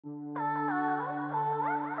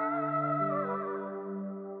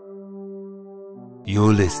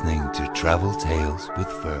You're listening to Travel Tales with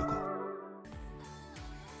Fergal.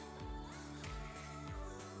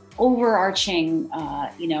 Overarching,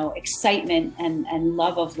 excitement and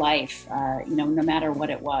love of life, no matter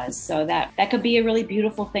what it was. So that could be a really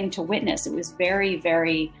beautiful thing to witness. It was very,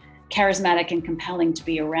 very charismatic and compelling to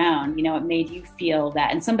be around. It made you feel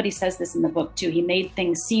that, and somebody says this in the book too, he made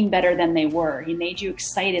things seem better than they were. He made you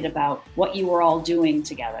excited about what you were all doing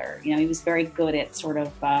together. He was very good at sort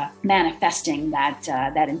of manifesting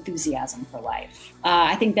that enthusiasm for life.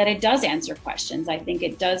 I think that it does answer questions. I think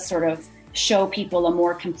it does sort of show people a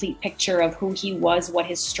more complete picture of who he was, what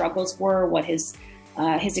his struggles were, what his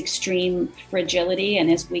extreme fragility and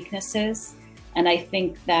his weaknesses. And I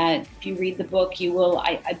think that if you read the book, you will,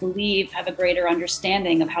 I believe, have a greater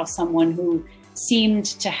understanding of how someone who seemed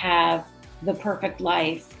to have the perfect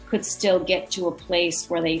life could still get to a place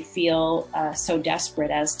where they feel so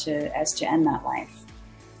desperate as to end that life.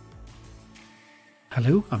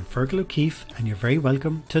 Hello, I'm Fergal O'Keefe, and you're very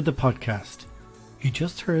welcome to the podcast. You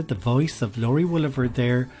just heard the voice of Laurie Woolever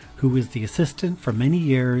there, who was the assistant for many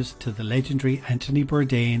years to the legendary Anthony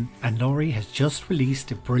Bourdain, and Laurie has just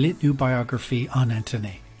released a brilliant new biography on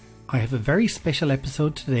Anthony. I have a very special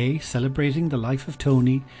episode today celebrating the life of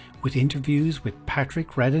Tony, with interviews with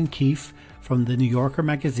Patrick Radden Keefe from the New Yorker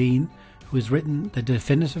magazine, who has written the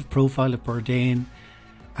definitive profile of Bourdain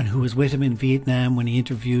and who was with him in Vietnam when he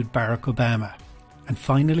interviewed Barack Obama. And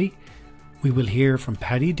finally, we will hear from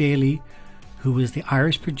Paddy Daly, who was the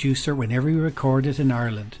Irish producer whenever we recorded in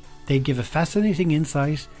Ireland. They give a fascinating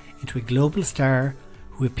insight into a global star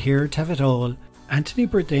who appeared to have it all. Anthony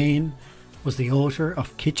Bourdain was the author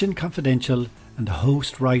of Kitchen Confidential and the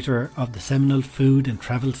host-writer of the seminal food and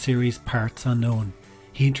travel series Parts Unknown.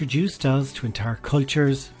 He introduced us to entire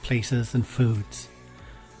cultures, places and foods.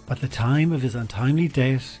 By the time of his untimely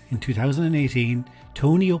death in 2018,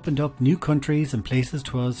 Tony opened up new countries and places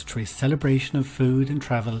to us through his celebration of food and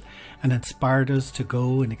travel and inspired us to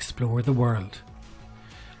go and explore the world.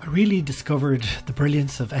 I really discovered the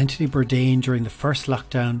brilliance of Anthony Bourdain during the first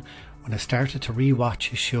lockdown when I started to re-watch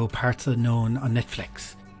his show Parts Unknown on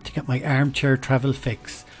Netflix to get my armchair travel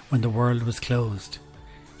fix when the world was closed.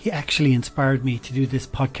 He actually inspired me to do this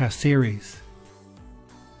podcast series.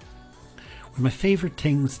 One of my favourite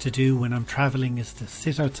things to do when I'm travelling is to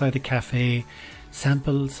sit outside a café,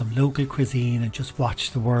 sample some local cuisine and just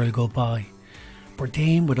watch the world go by.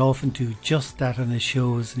 Bourdain would often do just that on his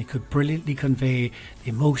shows, and he could brilliantly convey the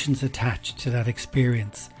emotions attached to that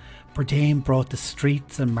experience. Bourdain brought the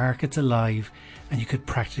streets and markets alive, and you could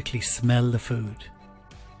practically smell the food.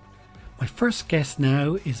 My first guest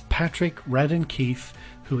now is Patrick Radden Keefe,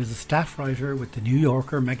 who is a staff writer with the New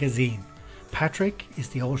Yorker magazine. Patrick is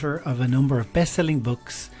the author of a number of best-selling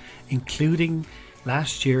books, including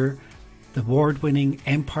last year the award-winning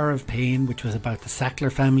Empire of Pain, which was about the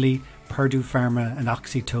Sackler family, Purdue Pharma and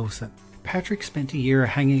oxytocin. Patrick spent a year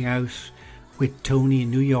hanging out with Tony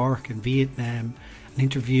in New York and Vietnam and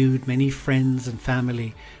interviewed many friends and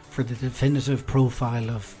family for the definitive profile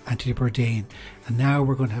of Anthony Bourdain. And now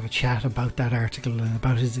we're going to have a chat about that article and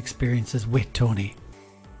about his experiences with Tony.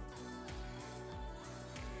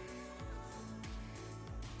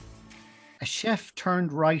 A chef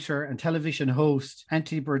turned writer and television host,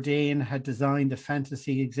 Anthony Bourdain had designed a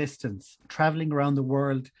fantasy existence, travelling around the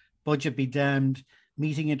world, budget be damned,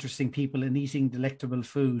 meeting interesting people and eating delectable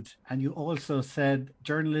food. And you also said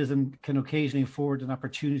journalism can occasionally afford an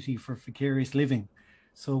opportunity for vicarious living.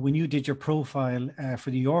 So when you did your profile for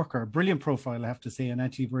The Yorker, a brilliant profile, I have to say, on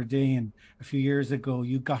Anthony Bourdain a few years ago,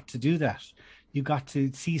 you got to do that. You got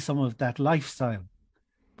to see some of that lifestyle.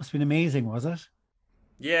 Must have been amazing, was it?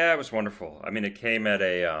 Yeah, it was wonderful. I mean, it came at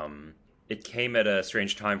a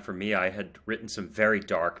strange time for me. I had written some very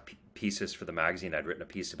dark pieces for the magazine. I'd written a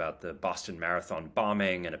piece about the Boston Marathon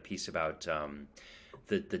bombing and a piece about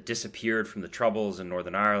the disappeared from the Troubles in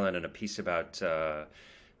Northern Ireland and a piece about the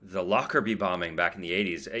Lockerbie bombing back in the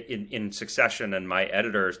 80s in succession. And my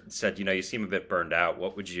editor said, you seem a bit burned out.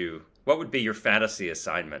 What would be your fantasy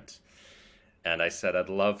assignment? And I said, I'd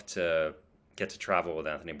love to get to travel with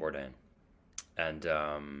Anthony Bourdain.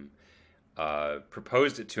 And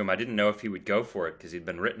proposed it to him. I didn't know if he would go for it because he'd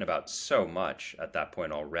been written about so much at that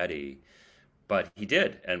point already, but he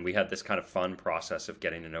did. And we had this kind of fun process of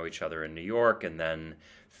getting to know each other in New York and then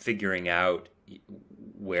figuring out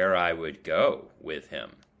where I would go with him.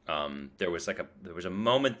 There was a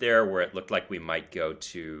moment there where it looked like we might go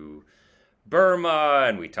to Burma,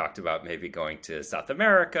 and we talked about maybe going to South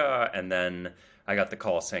America, and then I got the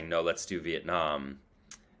call saying, no, let's do Vietnam.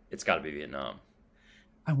 It's got to be Vietnam.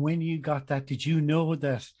 And when you got that, did you know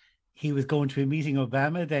that he was going to be meeting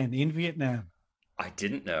Obama then in Vietnam? I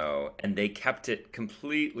didn't know, and they kept it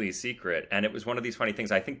completely secret. And it was one of these funny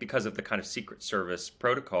things. I think because of the kind of Secret Service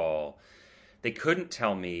protocol, they couldn't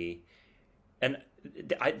tell me, and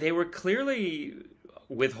they were clearly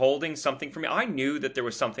withholding something from me. I knew that there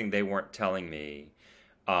was something they weren't telling me.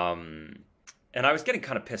 And I was getting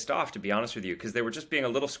kind of pissed off, to be honest with you, because they were just being a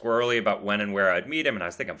little squirrely about when and where I'd meet him. And I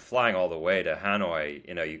was thinking, I'm flying all the way to Hanoi.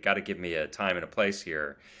 You know, you got to give me a time and a place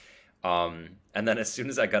here. And then as soon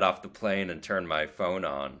as I got off the plane and turned my phone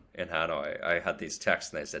on in Hanoi, I had these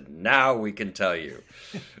texts and they said, now we can tell you.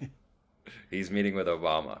 He's meeting with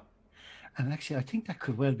Obama. And actually, I think that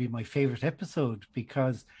could well be my favorite episode,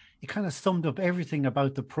 because it kind of summed up everything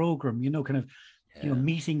about the program, kind of,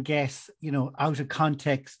 meeting guests, out of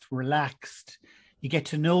context, relaxed. You get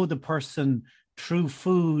to know the person through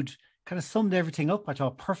food, kind of summed everything up, I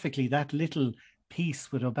thought, perfectly, that little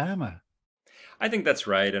piece with Obama. I think that's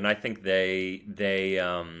right. And I think they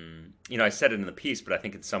I said it in the piece, but I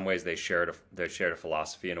think in some ways they shared a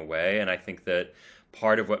philosophy in a way. And I think that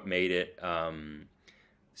part of what made it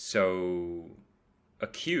so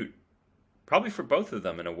acute, probably for both of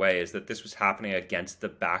them in a way, is that this was happening against the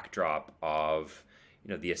backdrop of,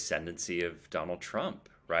 the ascendancy of Donald Trump,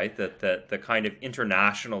 right? That the kind of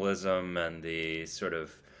internationalism and the sort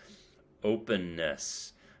of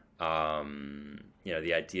openness,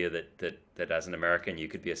 the idea that as an American you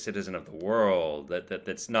could be a citizen of the world,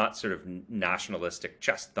 that's not sort of nationalistic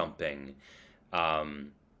chest thumping.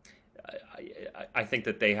 I think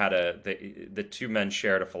that they had the two men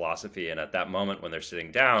shared a philosophy, and at that moment when they're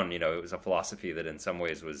sitting down, it was a philosophy that in some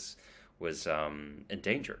ways was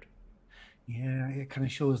endangered. Yeah, it kind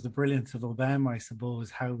of shows the brilliance of Obama, I suppose,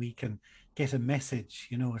 how we can get a message,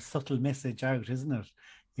 a subtle message out, isn't it?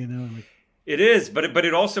 It is, but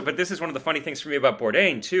this is one of the funny things for me about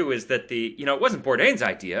Bourdain too, is that it wasn't Bourdain's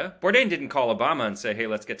idea. Bourdain didn't call Obama and say, hey,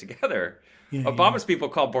 let's get together. Yeah, Obama's people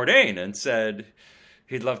called Bourdain and said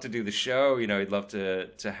he'd love to do the show, he'd love to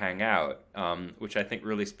hang out, which I think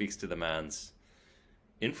really speaks to the man's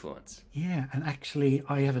influence. Yeah, and actually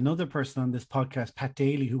I have another person on this podcast, Pat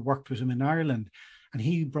Daly, who worked with him in Ireland, and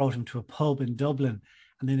he brought him to a pub in Dublin.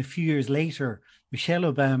 And then a few years later, Michelle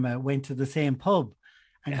Obama went to the same pub.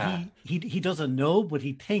 And he doesn't know, but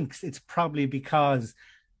he thinks it's probably because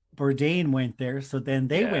Bourdain went there, so then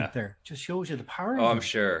they went there. Just shows you the power. Oh, I'm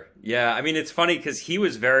sure. Yeah, I mean, it's funny because he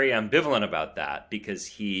was very ambivalent about that, because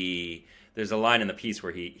there's a line in the piece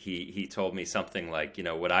where he told me something like,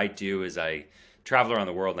 what I do is I travel around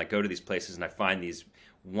the world and I go to these places and I find these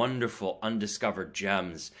wonderful undiscovered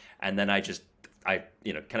gems, and then I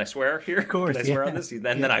can I swear here? Of course, can I swear on this?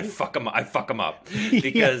 Then I fuck them up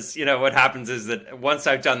because what happens is that once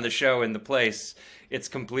I've done the show in the place, it's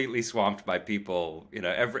completely swamped by people.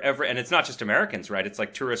 And it's not just Americans, right? It's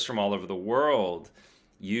like tourists from all over the world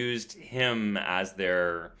used him as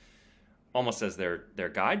almost as their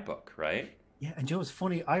guidebook, right? Yeah, and it's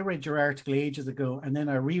funny. I read your article ages ago, and then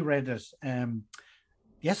I reread it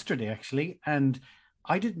yesterday actually, and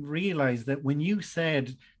I didn't realize that when you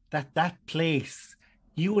said that place,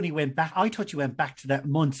 you only went back. I thought you went back to that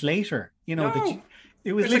months later. No,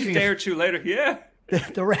 it was literally like a day or two later. Yeah,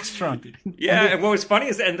 the restaurant. Yeah, and what was funny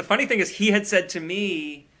is, and the funny thing is, he had said to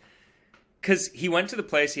me, because he went to the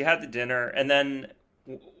place, he had the dinner, and then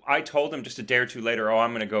I told him just a day or two later,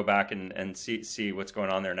 I'm going to go back and see what's going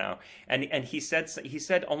on there now. And he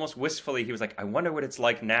said almost wistfully, he was like, I wonder what it's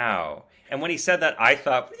like now. And when he said that, I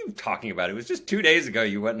thought, what are you talking about? It was just 2 days ago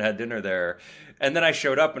you went and had dinner there. And then I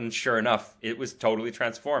showed up, and sure enough, it was totally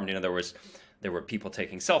transformed. There were people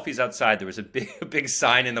taking selfies outside. There was a big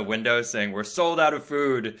sign in the window saying, we're sold out of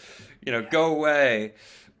food, go away.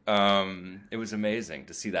 It was amazing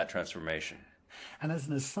to see that transformation. And as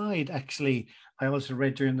an aside, actually, I also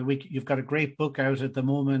read during the week, you've got a great book out at the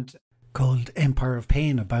moment called Empire of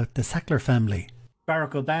Pain, about the Sackler family.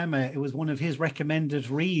 Barack Obama, it was one of his recommended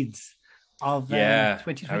reads of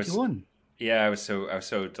 2021. I was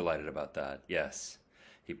so delighted about that. Yes,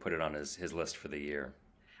 he put it on his list for the year.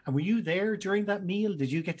 And were you there during that meal?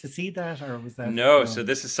 Did you get to see that, or was that? No. So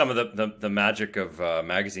this is some of the magic of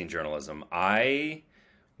magazine journalism. I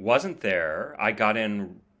wasn't there. I got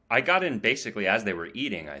in basically as they were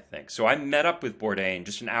eating, I think. So I met up with Bourdain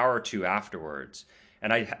just an hour or two afterwards.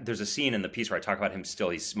 And there's a scene in the piece where I talk about him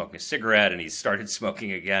he's smoking a cigarette and he's started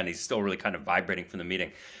smoking again. He's still really kind of vibrating from the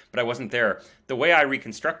meeting. But I wasn't there. The way I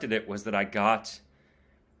reconstructed it was that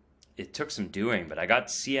it took some doing, but I got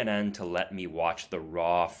CNN to let me watch the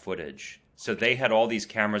raw footage. So they had all these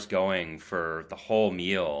cameras going for the whole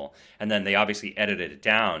meal. And then they obviously edited it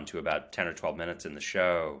down to about 10 or 12 minutes in the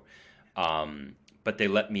show. but they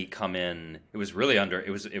let me come in. It was really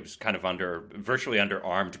kind of virtually under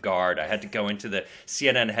armed guard. I had to go into the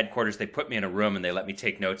CNN headquarters. They put me in a room and they let me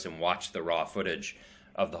take notes and watch the raw footage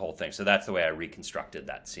of the whole thing. So that's the way I reconstructed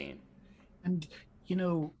that scene. And,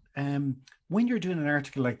 when you're doing an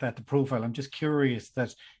article like that, the profile, I'm just curious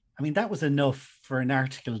that was enough for an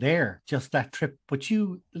article there, just that trip. But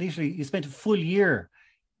you spent a full year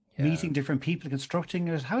meeting different people, constructing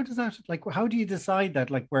it. How does that, how do you decide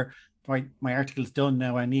that, where my article's done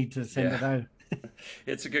now, I need to send it out?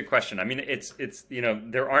 It's a good question. I mean, it's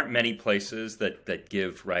there aren't many places that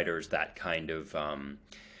give writers that kind of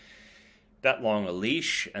that long a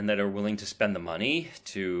leash, and that are willing to spend the money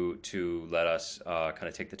to let us kind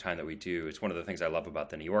of take the time that we do. It's one of the things I love about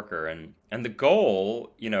the New Yorker, and the goal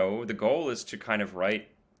is to kind of write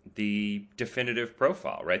the definitive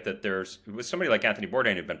profile, right? That with somebody like Anthony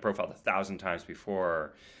Bourdain who'd been profiled 1,000 times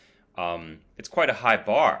before. It's quite a high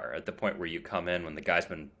bar at the point where you come in when the guy's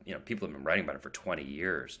been, people have been writing about it for 20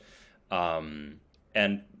 years. But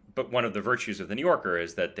one of the virtues of the New Yorker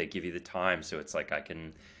is that they give you the time. So it's like I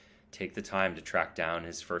can take the time to track down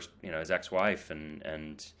his his ex-wife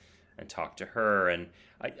and talk to her. And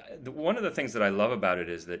one of the things that I love about it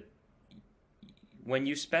is that when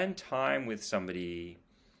you spend time with somebody,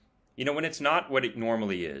 when it's not what it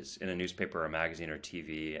normally is in a newspaper or a magazine or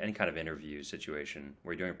TV, any kind of interview situation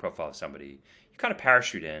where you're doing a profile of somebody, you kind of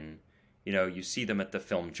parachute in, you see them at the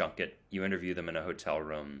film junket, you interview them in a hotel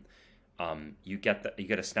room, you get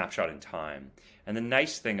a snapshot in time. And the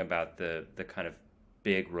nice thing about the kind of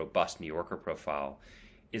big, robust New Yorker profile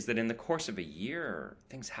is that in the course of a year,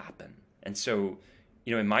 things happen. And so,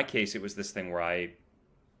 in my case, it was this thing where I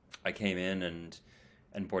came in and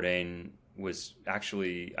Bourdain was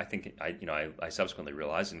actually, I think, I subsequently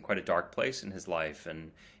realized, in quite a dark place in his life,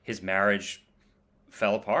 and his marriage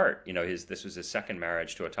fell apart. This was his second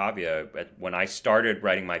marriage to Ottavia. But when I started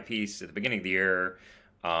writing my piece at the beginning of the year,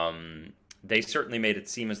 they certainly made it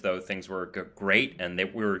seem as though things were great, and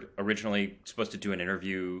we were originally supposed to do an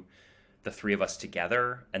interview, the three of us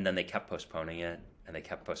together, and then they kept postponing it, and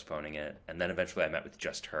then eventually I met with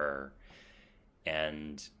just her.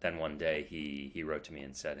 And then one day he wrote to me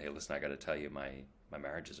and said, "Hey, listen, I got to tell you, my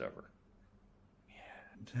marriage is over."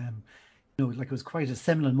 Yeah, and, it was quite a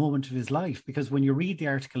seminal moment of his life, because when you read the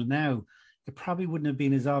article now, it probably wouldn't have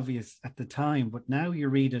been as obvious at the time, but now you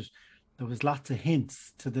read it, there was lots of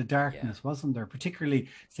hints to the darkness, wasn't there? Particularly,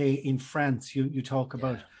 say, in France, you talk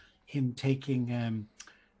about him taking an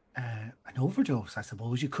overdose, I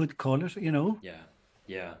suppose you could call it,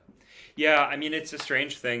 Yeah, I mean, it's a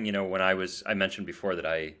strange thing, when I mentioned before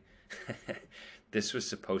that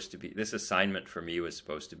this assignment for me was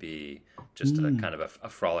supposed to be just a kind of a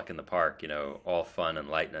frolic in the park, all fun and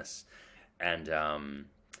lightness. And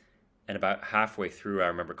about halfway through, I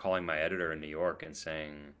remember calling my editor in New York and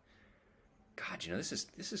saying, "God,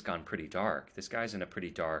 this has gone pretty dark. This guy's in a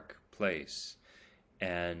pretty dark place."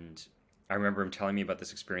 And I remember him telling me about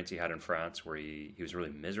this experience he had in France where he was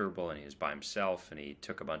really miserable, and he was by himself, and he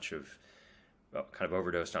took a bunch of kind of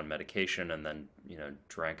overdosed on medication, and then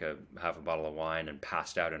drank half a bottle of wine and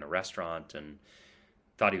passed out in a restaurant and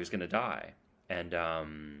thought he was going to die.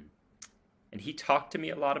 And he talked to me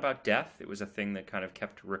a lot about death. It was a thing that kind of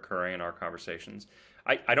kept recurring in our conversations.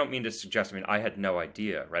 I don't mean to suggest, I had no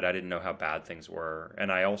idea, right? I didn't know how bad things were. And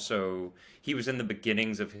he was in the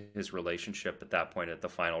beginnings of his relationship at that point, at the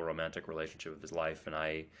final romantic relationship of his life. And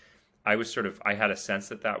I had a sense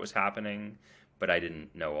that was happening, but I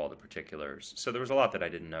didn't know all the particulars. So there was a lot that I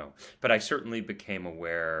didn't know. But I certainly became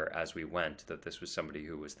aware as we went that this was somebody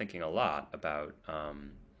who was thinking a lot about,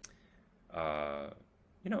 about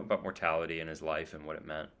mortality in his life and what it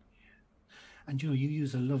meant. And, you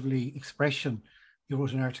use a lovely expression. You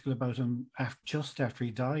wrote an article about him just after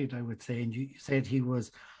he died, I would say, and you said he was,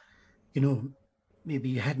 maybe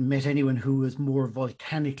you hadn't met anyone who was more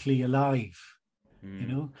volcanically alive,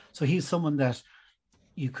 So he's someone that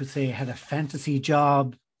you could say had a fantasy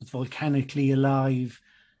job, was volcanically alive.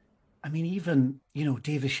 I mean, even,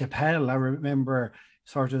 David Chappelle, I remember,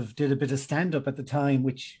 sort of did a bit of stand-up at the time,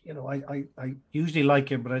 which, I usually like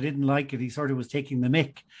him, but I didn't like it. He sort of was taking the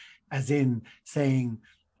mick, as in saying,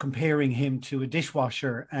 comparing him to a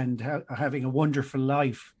dishwasher and having a wonderful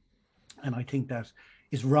life. And I think that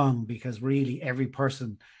is wrong, because really every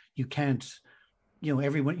person, you can't,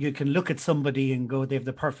 everyone, you can look at somebody and go, they have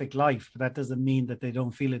the perfect life, but that doesn't mean that they don't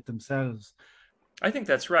feel it themselves. I think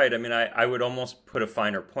that's right. I mean, I would almost put a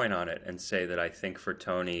finer point on it and say that I think for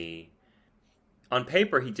Tony, on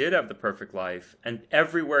paper, he did have the perfect life, and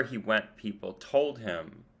everywhere he went, people told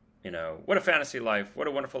him, what a fantasy life, what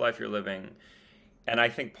a wonderful life you're living. And I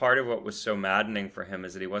think part of what was so maddening for him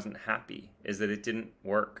is that he wasn't happy, is that it didn't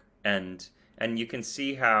work. And you can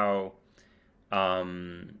see how,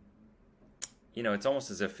 um, it's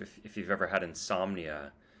almost as if you've ever had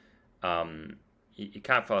insomnia, you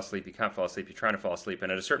can't fall asleep, you can't fall asleep, you're trying to fall asleep.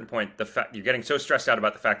 And at a certain point, the fact you're getting so stressed out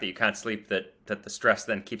about the fact that you can't sleep that the stress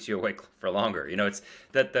then keeps you awake for longer. It's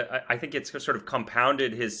that I think it's sort of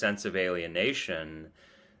compounded his sense of alienation,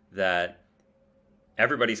 that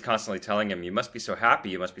everybody's constantly telling him, you must be so happy,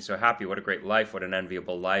 you must be so happy, what a great life, what an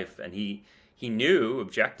enviable life. And he knew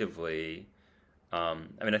objectively,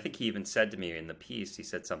 I think he even said to me in the piece, he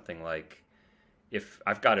said something like, if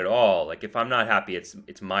I've got it all, like if I'm not happy,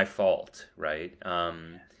 it's my fault, right?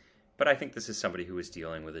 But I think this is somebody who was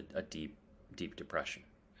dealing with a deep, deep depression.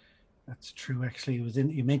 That's true. Actually,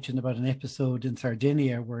 you mentioned about an episode in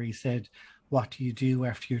Sardinia where he said, "What do you do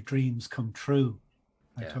after your dreams come true?"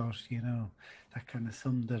 I thought, that kind of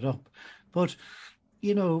summed it up. But,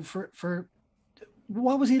 for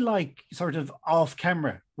what was he like sort of off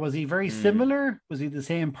camera? Was he very similar? Was he the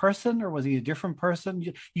same person, or was he a different person?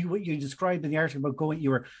 You described in the article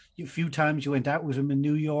about a few times you went out with him in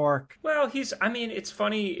New York. Well, it's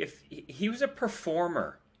funny, if he was a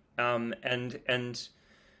performer. And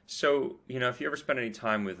so, if you ever spend any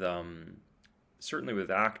time with, certainly with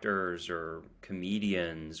actors or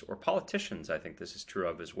comedians or politicians, I think this is true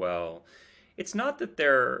of as well. It's not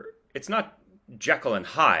Jekyll and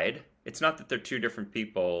Hyde. It's not that they're two different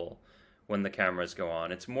people when the cameras go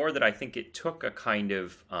on. It's more that I think it took a kind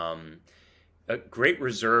of a great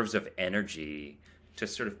reserves of energy to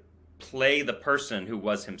sort of play the person who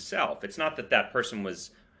was himself. It's not that person was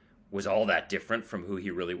all that different from who he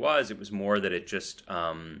really was. It was more that it just,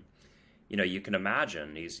 you can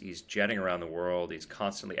imagine he's jetting around the world. He's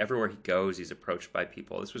constantly, everywhere he goes, he's approached by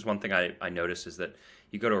people. This was one thing I noticed, is that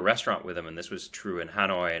you go to a restaurant with him, and this was true in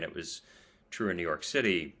Hanoi and it was true in New York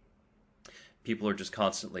City. People are just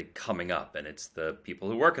constantly coming up, and it's the people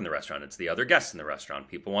who work in the restaurant. It's the other guests in the restaurant.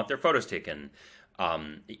 People want their photos taken.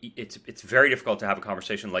 It's very difficult to have a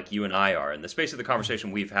conversation like you and I are. In the space of the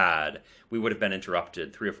conversation we've had, we would have been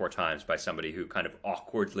interrupted 3 or 4 times by somebody who kind of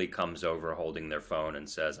awkwardly comes over holding their phone and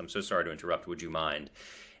says, "I'm so sorry to interrupt, would you mind?"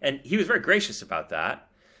 And he was very gracious about that,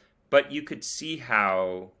 but you could see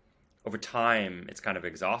how over time it's kind of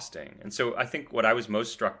exhausting. And so I think what I was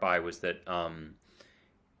most struck by was that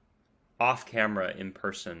off camera, in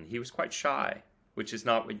person, he was quite shy, which is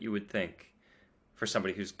not what you would think for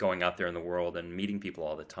somebody who's going out there in the world and meeting people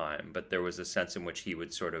all the time. But there was a sense in which he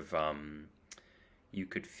would sort of, you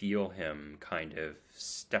could feel him kind of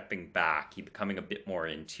stepping back, he becoming a bit more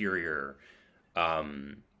interior.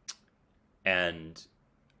 And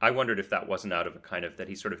I wondered if that wasn't out of a kind of, that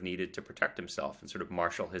he sort of needed to protect himself and sort of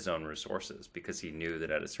marshal his own resources, because he knew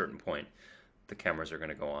that at a certain point the cameras are going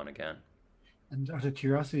to go on again. And out of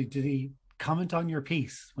curiosity, did he comment on your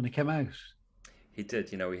piece when it came out? He did.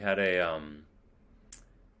 We had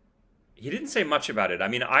he didn't say much about it.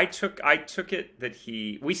 I took it that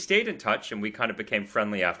we stayed in touch, and we kind of became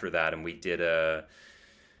friendly after that. And we did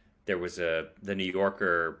there was the New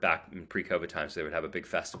Yorker back in pre-COVID times. They would have a big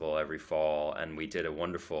festival every fall, and we did a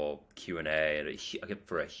wonderful Q&A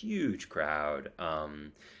for a huge crowd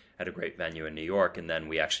at a great venue in New York. And then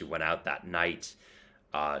we actually went out that night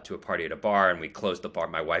to a party at a bar, and we closed the bar.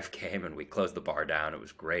 My wife came, and we closed the bar down. It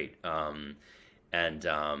was great. And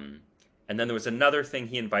then there was another thing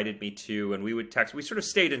he invited me to, and we would text. We sort of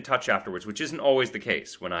stayed in touch afterwards, which isn't always the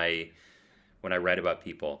case when I write about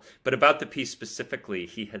people. But about the piece specifically,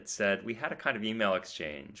 he had said, we had a kind of email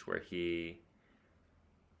exchange where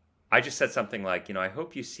I just said something like, I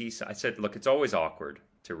hope you see. I said, look, it's always awkward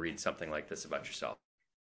to read something like this about yourself.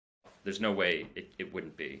 There's no way it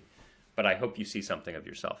wouldn't be. But I hope you see something of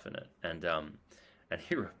yourself in it. And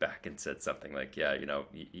he wrote back and said something like, yeah,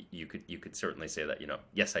 you could certainly say that,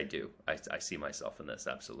 yes, I do. I see myself in this.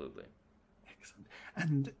 Absolutely. Excellent.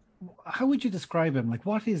 And how would you describe him? Like,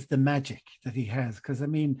 what is the magic that he has? Because,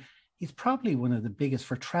 he's probably one of the biggest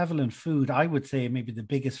for travel and food. I would say maybe the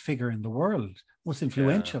biggest figure in the world, most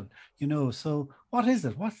influential, so what is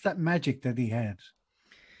it? What's that magic that he had?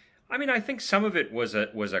 I think some of it was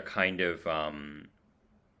a kind of,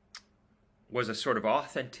 was a sort of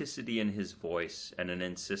authenticity in his voice and an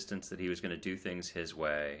insistence that he was going to do things his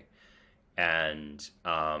way. And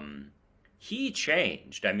he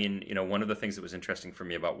changed. One of the things that was interesting for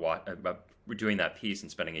me about doing that piece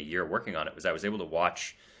and spending a year working on it was I was able to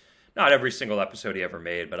watch, not every single episode he ever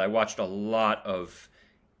made, but I watched a lot of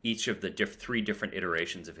each of the 3 different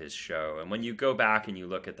iterations of his show. And when you go back and you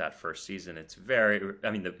look at that first season, it's very,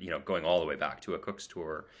 going all the way back to A Cook's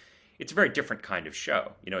Tour, it's a very different kind of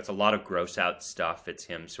show. It's a lot of gross out stuff. It's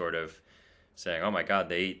him sort of saying, "Oh my God,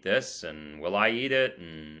 they eat this, and will I eat it?"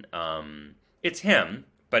 And it's him,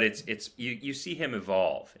 but it's you see him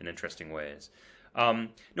evolve in interesting ways.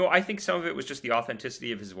 No, I think some of it was just the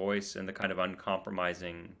authenticity of his voice and the kind of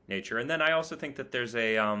uncompromising nature. And then I also think that there's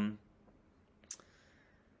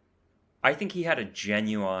I think he had a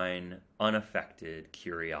genuine, unaffected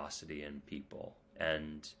curiosity in people,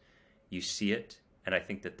 and you see it, and I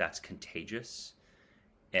think that that's contagious.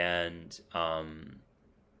 And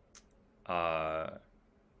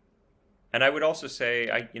and I would also say,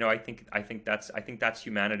 I think that's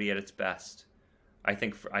humanity at its best. I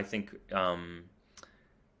think I think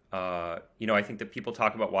that people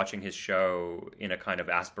talk about watching his show in a kind of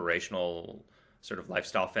aspirational sort of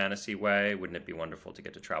lifestyle fantasy way. Wouldn't it be wonderful to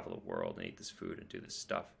get to travel the world and eat this food and do this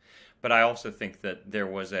stuff? But I also think that there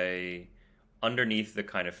was underneath the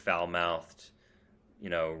kind of foul-mouthed,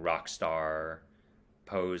 rock star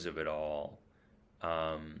pose of it all,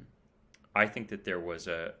 I think that there was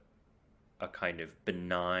a kind of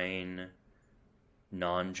benign,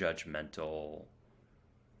 non-judgmental,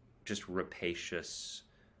 just rapacious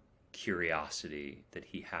curiosity that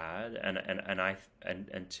he had,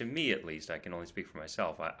 and to me at least, I can only speak for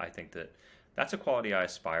myself, I think that that's a quality I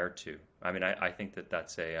aspire to. I mean, I think that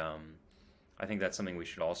that's I think that's something we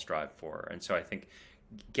should all strive for. And so I think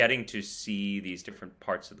getting to see these different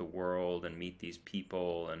parts of the world and meet these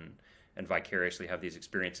people and vicariously have these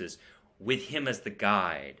experiences with him as the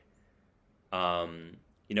guide,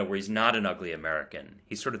 where he's not an ugly American,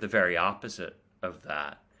 he's sort of the very opposite of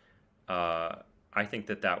that. I think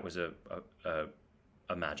that was a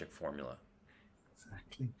magic formula.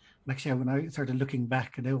 Exactly. Actually, when I started looking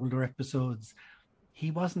back at older episodes,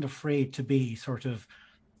 he wasn't afraid to be sort of,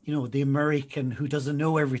 the American who doesn't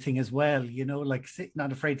know everything as well, like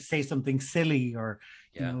not afraid to say something silly or,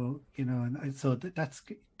 and so that's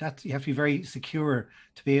you have to be very secure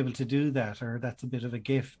to be able to do that, or that's a bit of a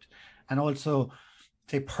gift. And also,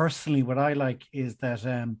 say personally, what I like is that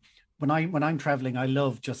when I'm traveling, I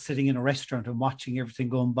love just sitting in a restaurant and watching everything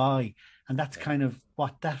going by. And that's kind of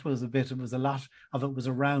what that was a bit. It was a lot of it was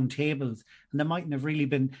around tables, and there mightn't have really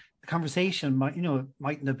been the conversation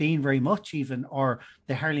mightn't have been very much even, or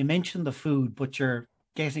they hardly mentioned the food, but you're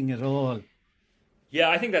getting it all. Yeah,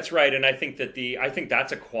 I think that's right, and I think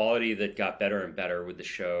that's a quality that got better and better with the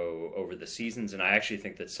show over the seasons, and I actually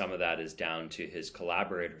think that some of that is down to his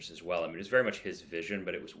collaborators as well. I mean, it's very much his vision,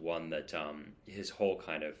 but it was one that his whole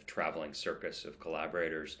kind of traveling circus of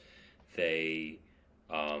collaborators, they,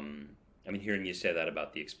 hearing you say that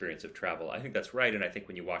about the experience of travel, I think that's right, and I think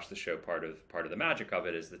when you watch the show, part of the magic of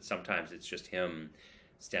it is that sometimes it's just him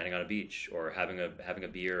standing on a beach or having a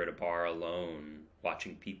beer at a bar alone,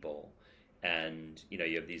 watching people. And you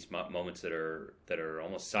have these moments that are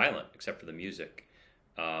almost silent except for the music,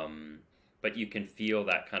 but you can feel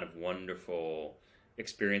that kind of wonderful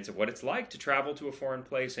experience of what it's like to travel to a foreign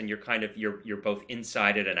place, and you're both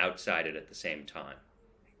inside it and outside it at the same time.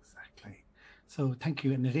 Exactly. So thank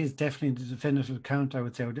you, and it is definitely the definitive account. I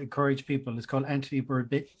would say I would encourage people. It's called Anthony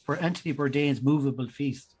Bourdain's Movable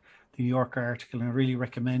Feast, the New Yorker article, and I really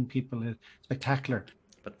recommend people. It's spectacular.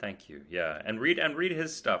 But thank you, yeah, and read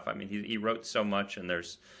his stuff. I mean, he wrote so much, and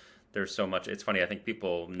there's so much. It's funny. I think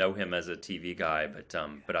people know him as a TV guy, but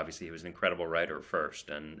obviously he was an incredible writer first,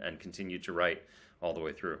 and continued to write all the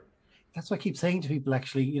way through. That's what I keep saying to people.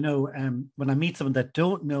 Actually, when I meet someone that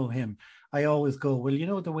don't know him, I always go,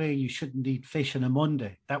 well, the way you shouldn't eat fish on a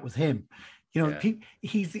Monday. That was him.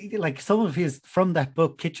 He's like some of his from that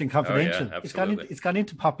book, Kitchen Confidential. Oh, yeah, it's gone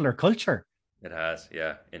into popular culture. It has,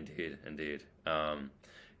 yeah, indeed.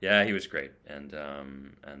 Yeah, he was great, and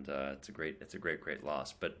it's a great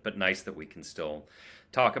loss. But nice that we can still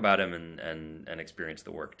talk about him and experience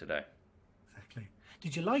the work today. Exactly.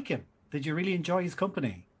 Did you like him? Did you really enjoy his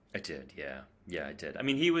company? I did, yeah, I did. I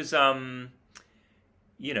mean, he was, it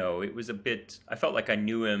was a bit. I felt like I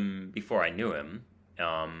knew him before I knew him,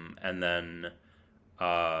 and then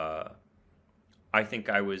I think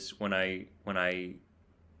I was when I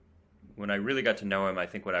really got to know him, I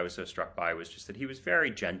think what I was so struck by was just that he was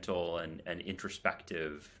very gentle and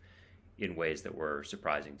introspective in ways that were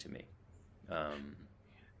surprising to me. And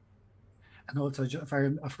also, I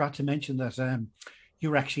forgot to mention that you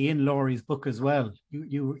were actually in Laurie's book as well.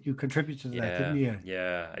 You contributed to that, didn't you?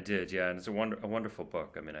 Yeah, I did. Yeah, and it's a wonderful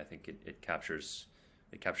book. I mean, I think it captures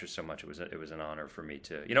so much. It was an honor for me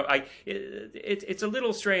to, it's a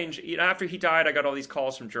little strange. After he died, I got all these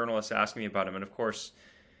calls from journalists asking me about him, and of course,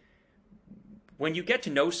 when you get to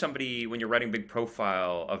know somebody, when you're writing a big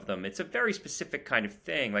profile of them, it's a very specific kind of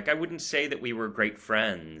thing. Like, I wouldn't say that we were great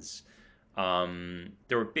friends,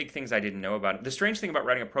 There were big things I didn't know about it. The strange thing about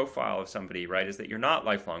writing a profile of somebody, right, is that you're not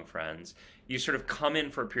lifelong friends. You sort of come in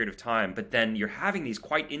for a period of time, but then you're having these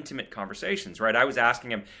quite intimate conversations, right? I was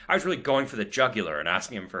asking him, I was really going for the jugular and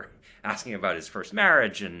asking about his first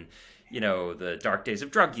marriage and, the dark days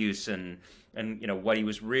of drug use and what he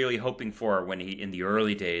was really hoping for when in the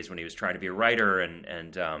early days when he was trying to be a writer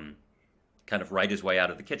and kind of write his way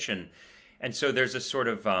out of the kitchen. And so there's a sort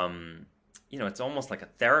of it's almost like a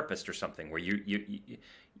therapist or something where you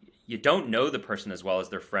don't know the person as well as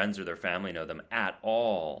their friends or their family know them at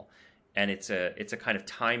all, and it's a kind of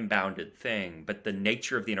time bounded thing. But the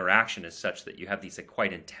nature of the interaction is such that you have these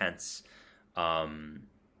quite intense,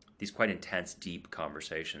 deep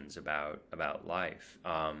conversations about life.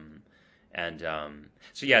 So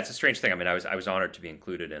yeah, it's a strange thing. I mean, I was honored to be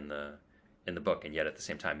included in the book, and yet at the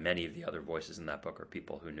same time, many of the other voices in that book are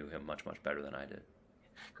people who knew him much better than I did.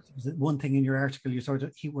 One thing in your article, you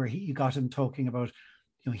got him talking about,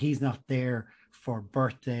 he's not there for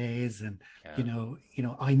birthdays, and I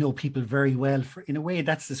know people very well. In a way,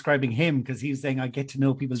 that's describing him, because he was saying I get to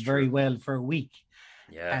know people very well for a week.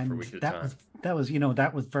 Yeah, and for a week at a time.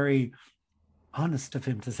 That was very honest of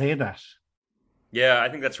him to say that. Yeah, I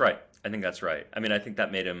think that's right. I mean, I think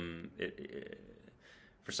that made him.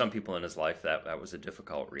 For some people in his life, that was a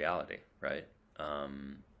difficult reality, right?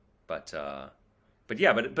 But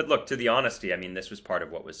look, to the honesty, I mean, this was part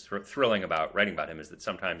of what was thrilling about writing about him, is that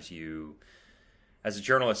sometimes as a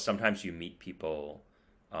journalist, sometimes you meet people.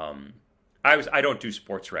 I don't do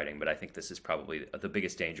sports writing, but I think this is probably the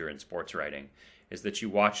biggest danger in sports writing, is that you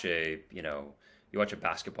watch a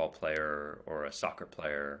basketball player or a soccer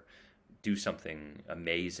player do something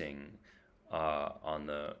amazing on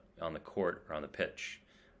the court or on the pitch,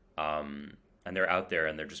 and they're out there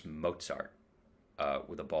and they're just Mozart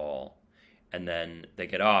with a ball. And then they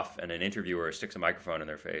get off, and an interviewer sticks a microphone in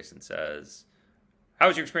their face and says, "How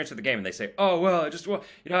was your experience with the game?" And they say, "Oh, well, I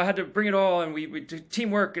had to bring it all, and we did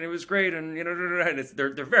teamwork, and it was great." And and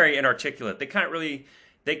they're very inarticulate.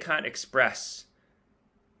 They can't express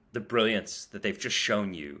the brilliance that they've just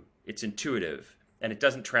shown you. It's intuitive, and it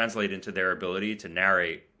doesn't translate into their ability to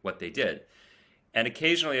narrate what they did. And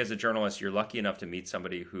occasionally, as a journalist, you're lucky enough to meet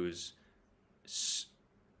somebody who's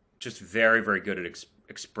just very, very good at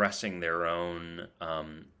expressing their own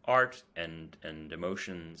art and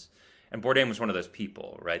emotions. And Bourdain was one of those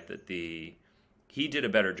people, right? That he did a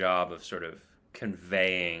better job of sort of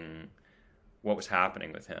conveying what was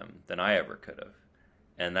happening with him than I ever could have.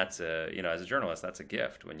 And that's as a journalist, that's a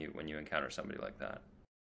gift when you encounter somebody like that.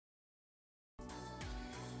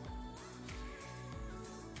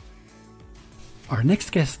 Our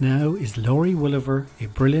next guest now is Laurie Woolever, a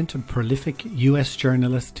brilliant and prolific US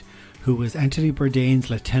journalist who was Anthony Bourdain's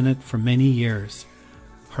lieutenant for many years.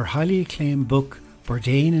 Her highly acclaimed book,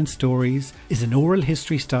 Bourdain and Stories, is an oral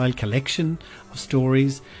history style collection of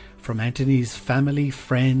stories from Anthony's family,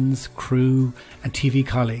 friends, crew and TV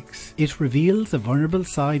colleagues. It reveals a vulnerable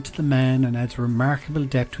side to the man and adds remarkable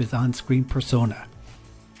depth to his on-screen persona.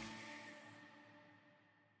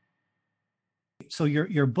 So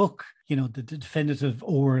your book, the definitive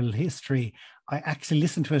oral history, I actually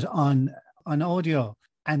listened to it on audio.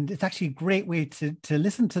 And it's actually a great way to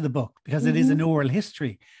listen to the book, because it is an oral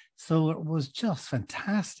history. So it was just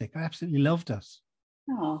fantastic. I absolutely loved it.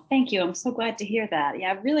 Oh, thank you. I'm so glad to hear that.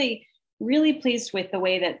 Yeah, really, really pleased with the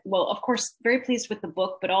way that, well, of course, very pleased with the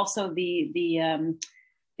book, but also the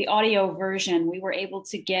audio version. We were able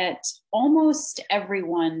to get almost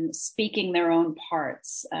everyone speaking their own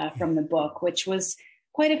parts from the book, which was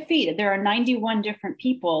quite a feat. There are 91 different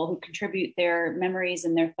people who contribute their memories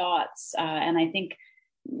and their thoughts. And I think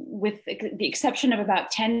with the exception of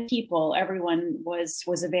about 10 people, everyone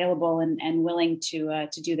was available and willing to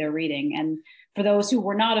do their reading. And for those who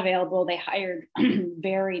were not available, they hired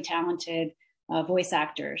very talented voice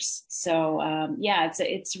actors. So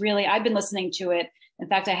it's really, I've been listening to it. In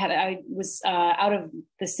fact, I was out of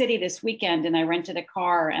the city this weekend, and I rented a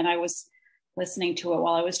car, and I was listening to it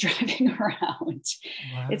while I was driving around.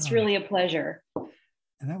 Wow. It's really a pleasure.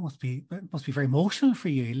 And that must be very emotional for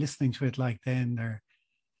you, listening to it like then, or.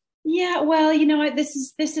 Yeah, well,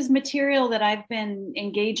 this is material that I've been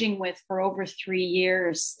engaging with for over 3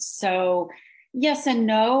 years. So yes and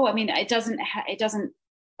no. I mean, it doesn't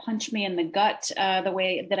punch me in the gut the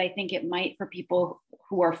way that I think it might for people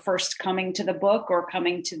who are first coming to the book or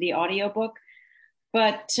coming to the audiobook.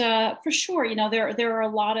 But for sure, there are a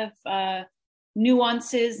lot of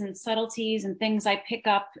nuances and subtleties and things I pick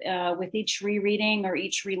up with each rereading or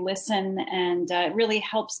each re-listen, and it really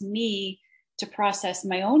helps me to process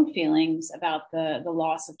my own feelings about the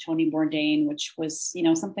loss of Tony Bourdain, which was,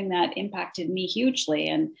 something that impacted me hugely.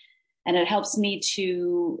 And And it helps me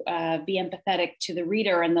to be empathetic to the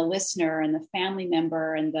reader and the listener and the family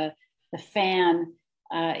member and the fan.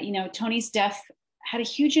 Tony's death had a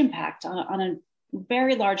huge impact on a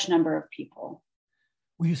very large number of people.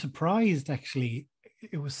 Were you surprised, actually?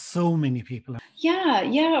 It was so many people.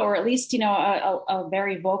 Yeah, or at least, a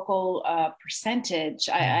very vocal percentage.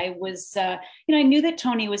 I was, I knew that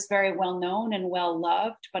Tony was very well known and well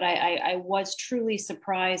loved, but I was truly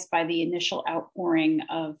surprised by the initial outpouring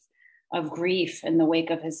of grief in the wake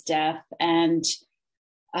of his death, and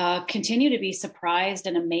continue to be surprised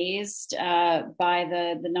and amazed by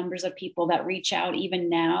the numbers of people that reach out even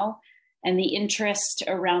now, and the interest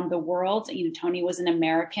around the world. Tony was an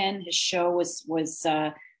American. His show was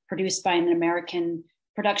produced by an American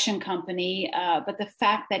production company, but the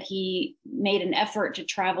fact that he made an effort to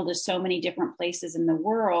travel to so many different places in the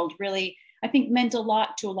world really, I think, meant a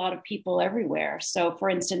lot to a lot of people everywhere. So, for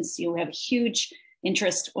instance, you have a huge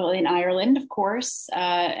interest, in Ireland, of course,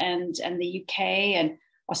 and the UK and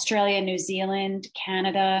Australia, New Zealand,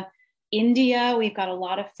 Canada, India. We've got a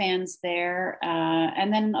lot of fans there.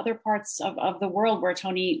 And then other parts of the world where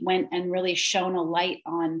Tony went and really shone a light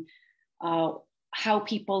on how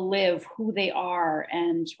people live, who they are,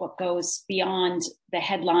 and what goes beyond the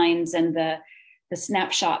headlines and the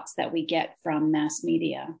snapshots that we get from mass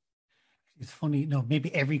media. It's funny,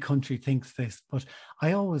 maybe every country thinks this, but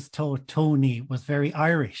I always thought Tony was very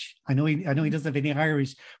Irish. I know he doesn't have any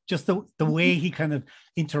Irish, just the way he kind of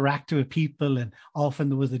interacted with people, and often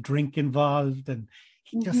there was a drink involved, and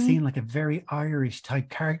he just seemed like a very Irish type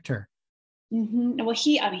character. Well,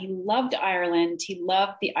 he loved Ireland. He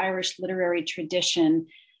loved the Irish literary tradition.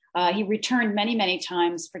 He returned many, many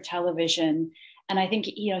times for television. And I think,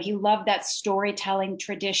 he loved that storytelling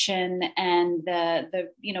tradition and the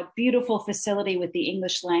beautiful facility with the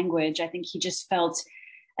English language. I think he just felt,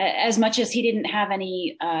 as much as he didn't have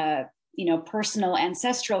any, personal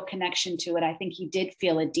ancestral connection to it, I think he did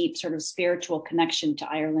feel a deep sort of spiritual connection to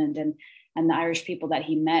Ireland and the Irish people that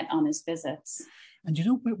he met on his visits. And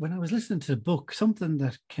when I was listening to the book, something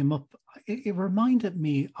that came up, it reminded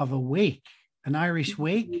me of a wake, an Irish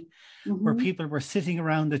wake, where people were sitting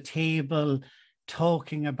around the table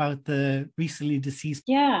talking about the recently deceased.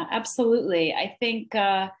 Yeah, absolutely. I think,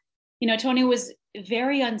 Tony was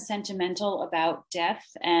very unsentimental about death,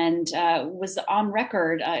 and was on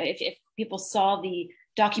record. If people saw the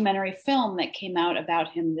documentary film that came out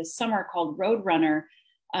about him this summer called Roadrunner,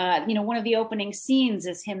 one of the opening scenes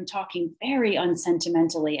is him talking very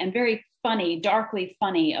unsentimentally and very funny, darkly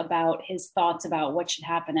funny, about his thoughts about what should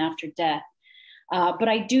happen after death. But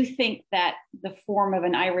I do think that the form of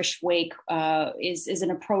an Irish wake is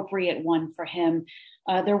an appropriate one for him.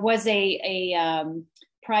 There was a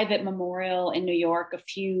private memorial in New York a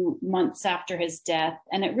few months after his death,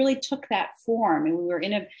 and it really took that form. And we were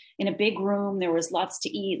in a big room. There was lots to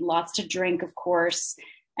eat, lots to drink, of course,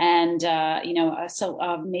 and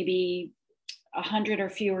maybe 100 or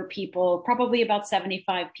fewer people, probably about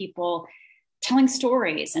 75 people, telling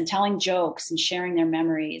stories and telling jokes and sharing their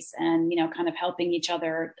memories, and kind of helping each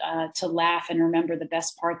other to laugh and remember the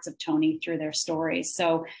best parts of Tony through their stories.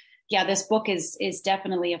 So yeah, this book is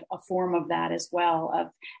definitely a form of that as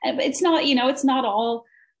well. It's not all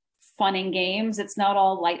fun and games. It's not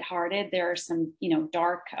all lighthearted. There are some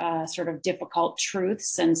dark, sort of difficult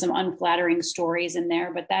truths and some unflattering stories in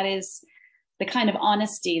there, but that is the kind of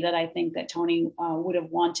honesty that I think that Tony would have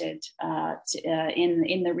wanted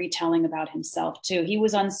in the retelling about himself too. He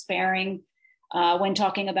was unsparing when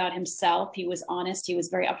talking about himself. He was honest. He was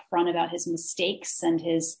very upfront about his mistakes and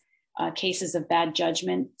his cases of bad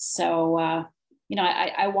judgment. So,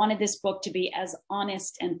 I wanted this book to be as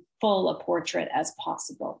honest and full a portrait as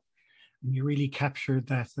possible. And you really captured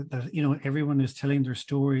that everyone is telling their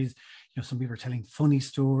stories. Some people are telling funny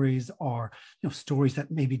stories, or stories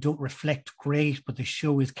that maybe don't reflect great, but they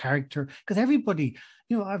show his character. Because everybody,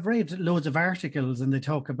 I've read loads of articles and they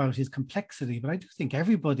talk about his complexity, but I do think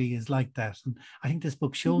everybody is like that. And I think this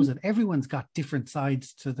book shows that everyone's got different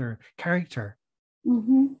sides to their character.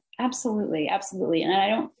 Absolutely. And I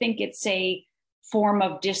don't think it's a form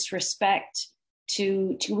of disrespect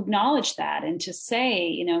to acknowledge that and to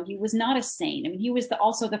say, he was not a saint. I mean, he was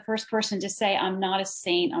also the first person to say, I'm not a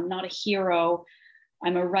saint. I'm not a hero.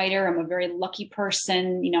 I'm a writer. I'm a very lucky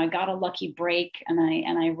person. I got a lucky break and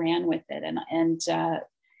I ran with it. And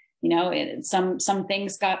some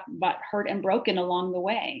things got hurt and broken along the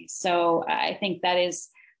way. So I think that is,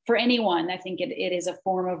 for anyone, I think it is a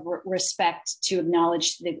form of respect to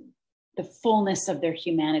acknowledge the fullness of their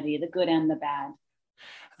humanity, the good and the bad.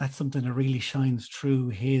 That's something that really shines through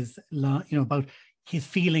his, about his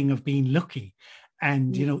feeling of being lucky.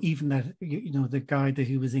 And, even that, the guy that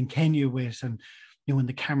he was in Kenya with, and, when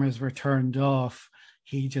the cameras were turned off,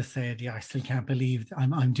 he just said, I still can't believe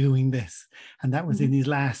I'm doing this. And that was in his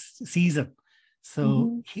last season.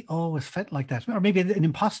 So he always felt like that. Or maybe an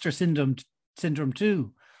imposter syndrome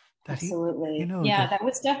too. Absolutely. That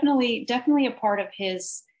was definitely a part of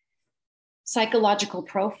his psychological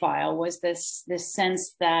profile, was this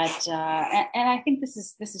sense that, and I think this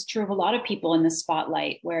is true of a lot of people in the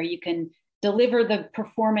spotlight, where you can deliver the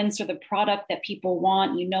performance or the product that people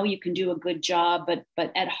want. You can do a good job,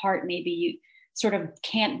 but at heart, maybe you sort of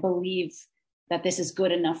can't believe that this is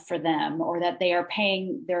good enough for them, or that they are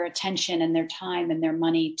paying their attention and their time and their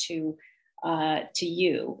money to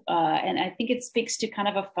you. And I think it speaks to kind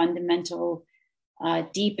of a fundamental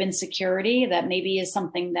deep insecurity that maybe is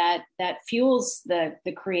something that fuels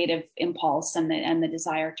the creative impulse and the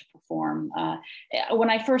desire to perform. When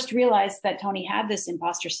I first realized that Tony had this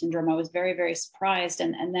imposter syndrome, I was very, very surprised.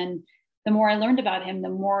 And then the more I learned about him, the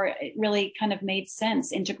more it really kind of made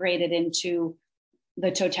sense, integrated into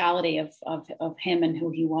the totality of him and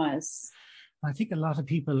who he was. I think a lot of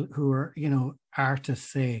people who are,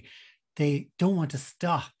 artists say they don't want to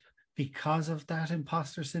stop because of that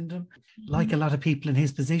imposter syndrome. Like a lot of people in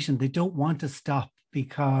his position, they don't want to stop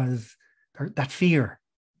because that fear,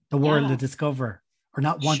 the world to discover, or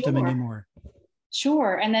not want them anymore.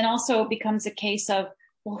 Sure. And then also it becomes a case of,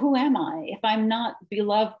 well, who am I? If I'm not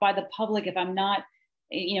beloved by the public, if I'm not,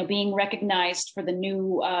 being recognized for the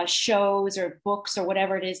new shows or books or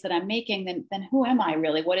whatever it is that I'm making, then who am I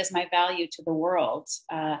really? What is my value to the world?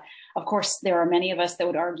 Of course, there are many of us that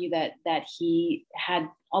would argue that he had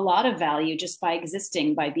a lot of value just by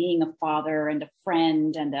existing, by being a father and a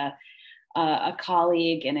friend and a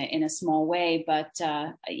colleague in a small way. But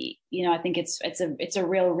I think it's a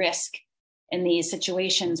real risk in these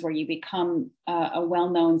situations where you become a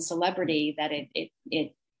well-known celebrity, that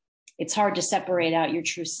it's hard to separate out your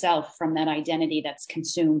true self from that identity that's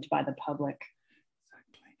consumed by the public.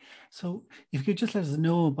 Exactly. So if you could just let us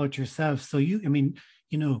know about yourself. So you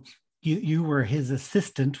were his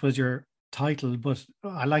assistant, was your title, but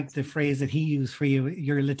I like the phrase that he used for you.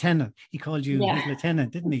 You're a lieutenant. He called you his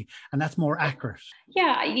lieutenant, didn't he? And that's more accurate.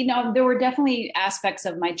 Yeah, there were definitely aspects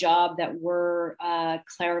of my job that were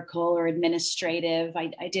clerical or administrative.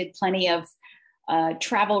 I did plenty of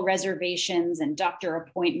travel reservations and doctor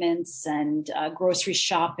appointments and grocery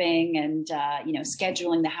shopping and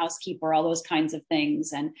scheduling the housekeeper, all those kinds of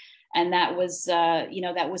things. And that was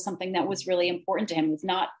that was something that was really important to him. It was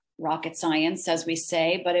not rocket science, as we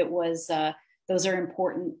say, but it was those are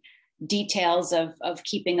important details of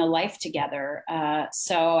keeping a life together.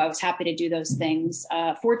 So I was happy to do those things.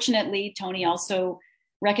 Fortunately, Tony also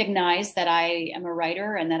recognized that I am a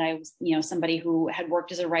writer and that I was, somebody who had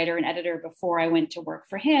worked as a writer and editor before I went to work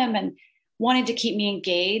for him, and wanted to keep me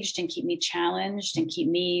engaged and keep me challenged and keep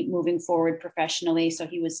me moving forward professionally. So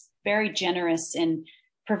he was very generous in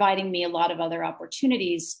providing me a lot of other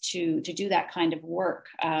opportunities to do that kind of work.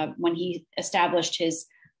 When he established his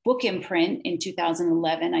book imprint in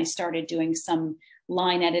 2011, I started doing some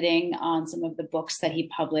line editing on some of the books that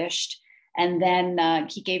he published. And then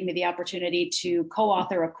he gave me the opportunity to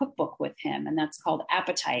co-author a cookbook with him, and that's called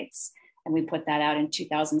Appetites. And we put that out in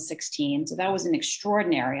 2016. So that was an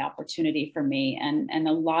extraordinary opportunity for me and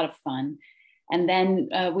a lot of fun. And then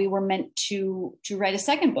we were meant to write a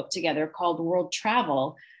second book together called World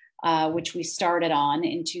Travel, which we started on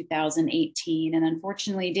in 2018. And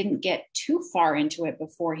unfortunately didn't get too far into it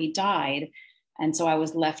before he died. And so I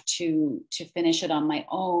was left to finish it on my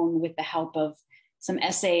own with the help of some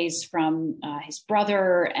essays from his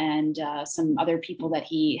brother and some other people that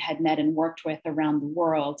he had met and worked with around the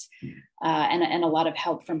world, and a lot of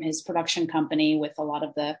help from his production company with a lot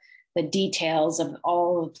of the details of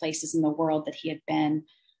all the places in the world that he had been.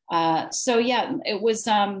 So yeah, it was,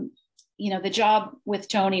 the job with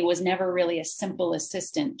Tony was never really a simple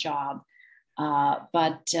assistant job,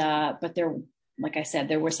 but there, like I said,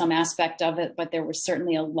 there were some aspect of it, but there was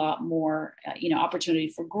certainly a lot more, opportunity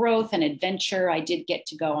for growth and adventure. I did get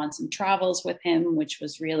to go on some travels with him, which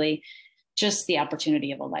was really just the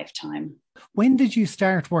opportunity of a lifetime. When did you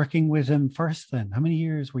start working with him first then? How many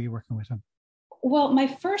years were you working with him? Well, my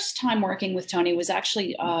first time working with Tony was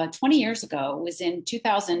actually 20 years ago. It was in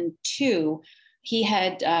 2002. He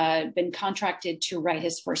had been contracted to write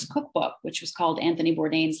his first cookbook, which was called Anthony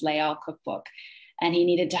Bourdain's Layout Cookbook. And he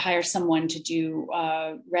needed to hire someone to do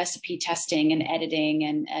recipe testing and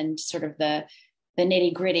editing and sort of the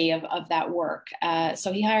nitty gritty of that work.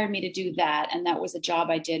 So he hired me to do that. And that was a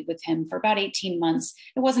job I did with him for about 18 months.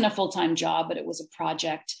 It wasn't a full-time job, but it was a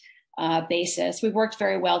project basis. We worked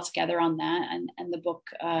very well together on that, and the book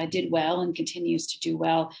did well and continues to do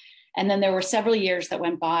well. And then there were several years that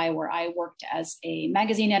went by where I worked as a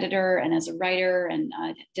magazine editor and as a writer, and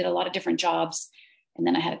did a lot of different jobs. And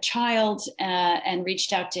then I had a child and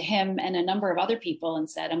reached out to him and a number of other people and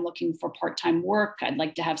said, I'm looking for part-time work. I'd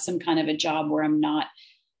like to have some kind of a job where I'm not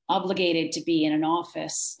obligated to be in an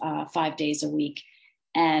office 5 days a week.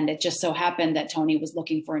 And it just so happened that Tony was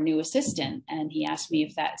looking for a new assistant, and he asked me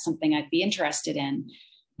if that's something I'd be interested in.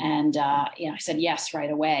 And, I said yes right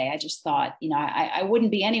away. I just thought, I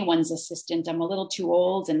wouldn't be anyone's assistant. I'm a little too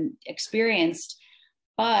old and experienced,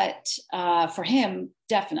 but for him,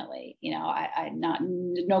 definitely,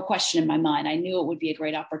 no question in my mind. I knew it would be a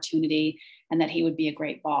great opportunity and that he would be a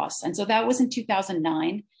great boss. And so that was in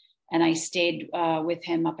 2009. And I stayed with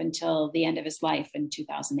him up until the end of his life in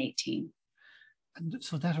 2018. And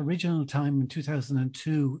so that original time in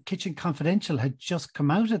 2002, Kitchen Confidential had just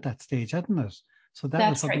come out at that stage, hadn't it? So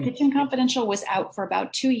that's right. Kitchen Confidential was out for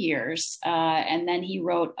about 2 years. And then he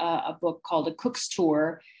wrote a book called A Cook's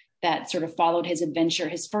Tour that sort of followed his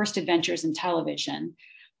first adventures in television.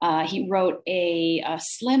 He wrote a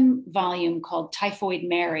slim volume called Typhoid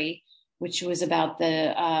Mary, which was about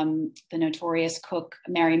the notorious cook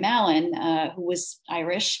Mary Mallon, who was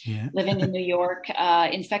Irish, living in New York,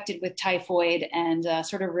 infected with typhoid, and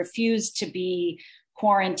sort of refused to be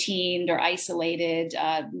quarantined or isolated.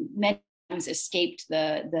 Many times escaped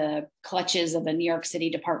the clutches of the New York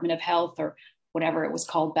City Department of Health, or whatever it was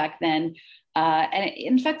called back then, and it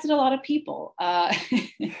infected a lot of people.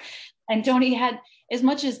 And Tony had, as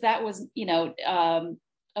much as that was,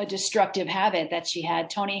 a destructive habit that she had,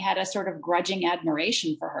 Tony had a sort of grudging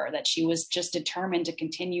admiration for her, that she was just determined to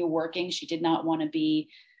continue working. She did not want to be,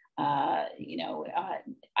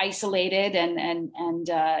 isolated, and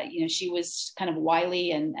she was kind of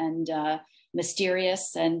wily and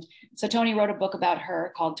mysterious. And so Tony wrote a book about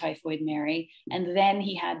her called Typhoid Mary, and then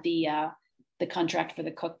he had the contract for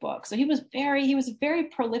the cookbook. So he was a very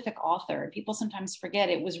prolific author. People sometimes forget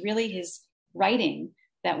it was really his writing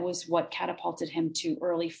that was what catapulted him to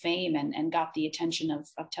early fame and got the attention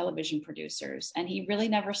of television producers. And he really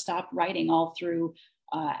never stopped writing all through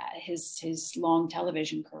his long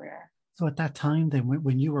television career. So at that time, then,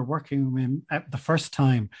 when you were working with him at the first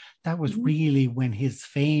time, that was really when his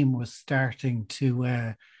fame was starting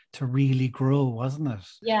to really grow, wasn't it?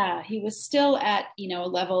 Yeah, he was still at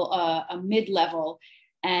a mid-level.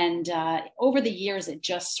 And over the years, it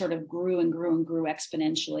just sort of grew and grew and grew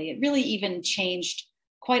exponentially. It really even changed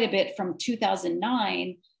quite a bit from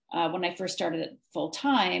 2009, when I first started full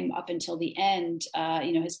time, up until the end.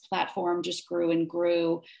 His platform just grew and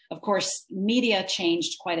grew. Of course, media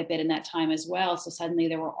changed quite a bit in that time as well. So suddenly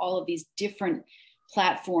there were all of these different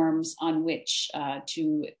platforms on which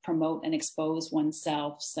to promote and expose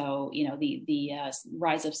oneself. So, the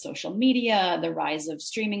rise of social media, the rise of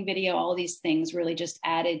streaming video, all these things really just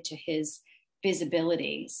added to his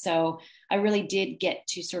visibility. So I really did get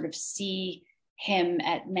to sort of see him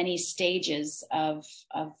at many stages of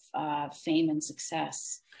fame and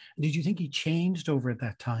success. Did you think he changed over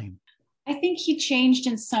that time? I think he changed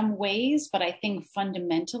in some ways, but I think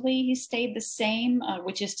fundamentally he stayed the same,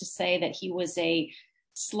 which is to say that he was a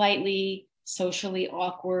slightly socially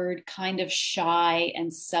awkward, kind of shy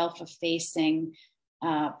and self-effacing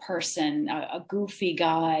person, a goofy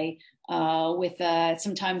guy with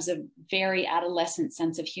sometimes a very adolescent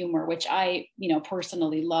sense of humor, which I,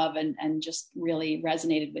 personally love and just really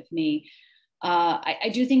resonated with me.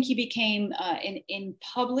 I do think he became in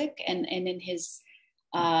public and in his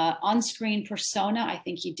on-screen persona, I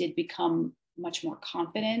think he did become much more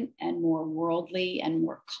confident and more worldly and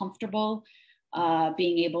more comfortable,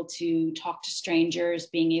 being able to talk to strangers,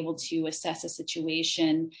 being able to assess a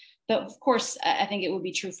situation. But of course, I think it would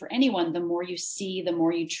be true for anyone. The more you see, the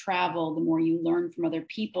more you travel, the more you learn from other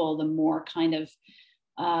people, the more kind of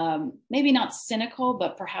maybe not cynical,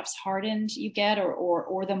 but perhaps hardened you get,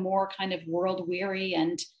 or the more kind of world weary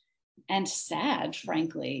and sad,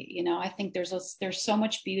 frankly. I think there's so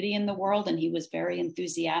much beauty in the world, and he was very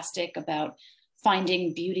enthusiastic about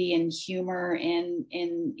finding beauty and humor in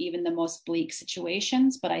even the most bleak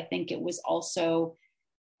situations. But I think it was also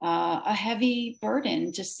a heavy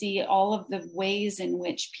burden to see all of the ways in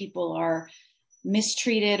which people are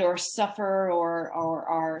mistreated or suffer or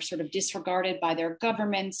are sort of disregarded by their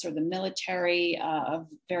governments or the military of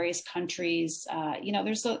various countries.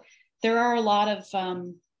 There are a lot of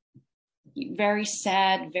very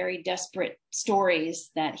sad, very desperate stories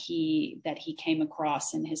that he came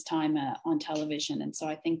across in his time on television. And so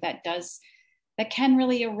I think that can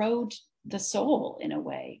really erode the soul in a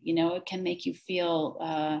way. It can make you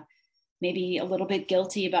feel maybe a little bit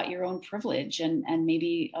guilty about your own privilege, and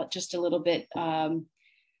maybe just a little bit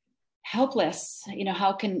helpless.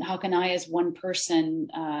 How can I as one person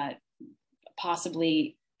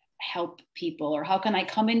possibly help people, or how can I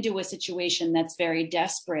come into a situation that's very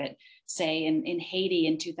desperate, say in Haiti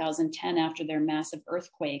in 2010 after their massive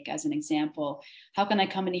earthquake, as an example. How can I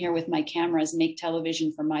come in here with my cameras, make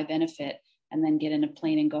television for my benefit, and then get in a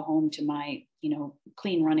plane and go home to my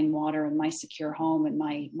clean running water and my secure home and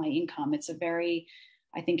my income? It's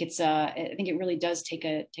I think it really does take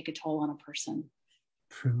a toll on a person.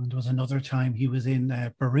 True. And there was another time he was in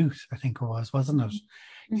Beirut, I think it was, wasn't it?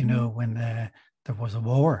 Mm-hmm. When there was a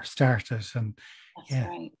war started, and that's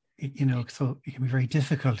right. So it can be very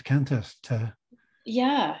difficult, can't it?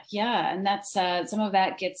 Yeah, and that's some of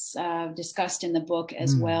that gets discussed in the book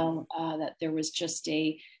as well. That there was just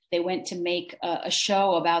they went to make a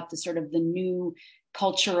show about the sort of the new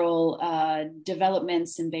cultural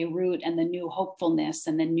developments in Beirut, and the new hopefulness,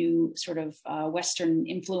 and the new sort of Western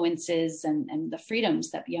influences, and the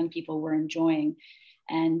freedoms that young people were enjoying.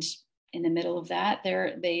 And in the middle of that,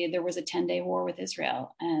 there was a 10-day war with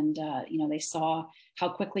Israel, and they saw how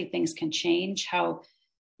quickly things can change, how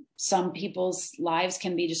some people's lives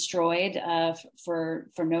can be destroyed for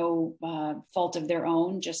no fault of their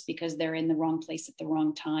own, just because they're in the wrong place at the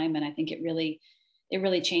wrong time. And I think it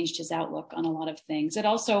really changed his outlook on a lot of things. It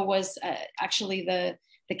also was actually the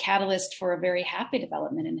catalyst for a very happy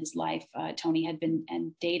development in his life. Tony had been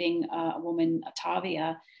dating a woman,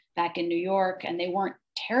 Tavia, back in New York, and they weren't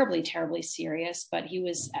terribly serious, but he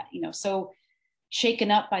was so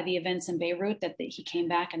shaken up by the events in Beirut that he came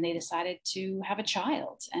back, and they decided to have a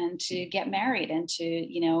child and to get married and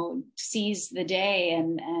to seize the day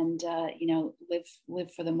and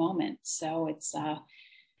live for the moment. So it's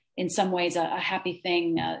in some ways a happy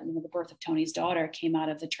thing. The birth of Tony's daughter came out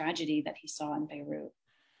of the tragedy that he saw in Beirut.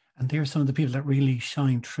 And there are some of the people that really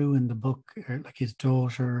shine through in the book, like his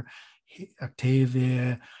daughter,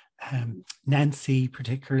 Octavia, Nancy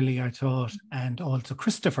particularly, I thought, and also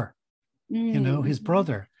Christopher, his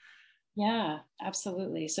brother. Yeah,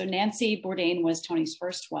 absolutely. So Nancy Bourdain was Tony's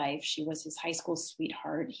first wife. She was his high school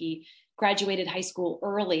sweetheart. He graduated high school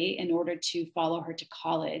early in order to follow her to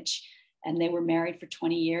college. And they were married for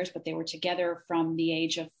 20 years, but they were together from the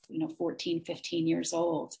age of 14, 15 years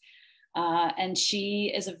old. And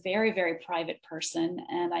she is a very, very private person.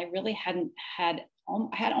 And I really had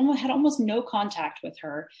almost no contact with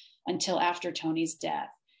her until after Tony's death.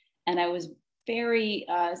 And I was very,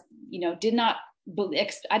 I did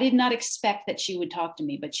not expect that she would talk to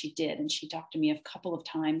me, but she did. And she talked to me a couple of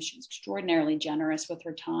times. She was extraordinarily generous with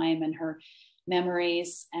her time and her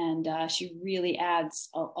memories. And she really adds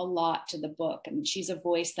a lot to the book. I mean, she's a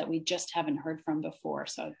voice that we just haven't heard from before.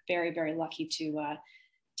 So very, very lucky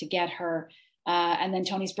to get her. And then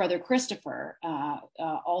Tony's brother, Christopher,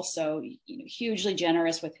 also hugely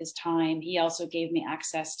generous with his time. He also gave me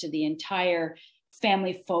access to the entire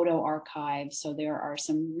family photo archive. So there are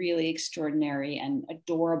some really extraordinary and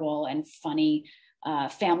adorable and funny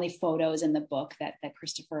family photos in the book that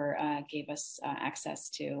Christopher gave us access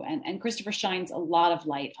to. And Christopher shines a lot of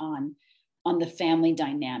light on the family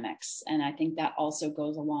dynamics. And I think that also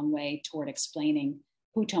goes a long way toward explaining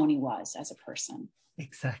who Tony was as a person.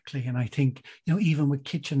 Exactly. And I think, even with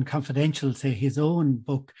Kitchen Confidential, say his own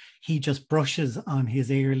book, he just brushes on his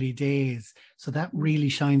early days. So that really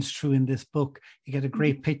shines through in this book. You get a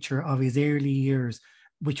great picture of his early years,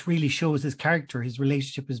 which really shows his character, his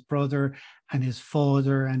relationship, his brother and his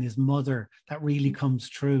father and his mother. That really comes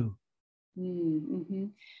through. Mm-hmm.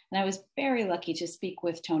 And I was very lucky to speak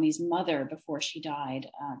with Tony's mother before she died,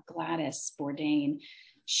 Gladys Bourdain.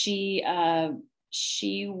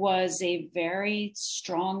 She was a very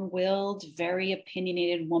strong-willed, very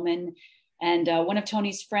opinionated woman. And one of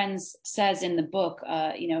Tony's friends says in the book,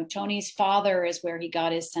 Tony's father is where he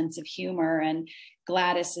got his sense of humor, and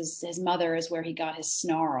Gladys, his mother, is where he got his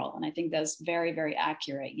snarl. And I think that's very, very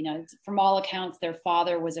accurate. From all accounts, their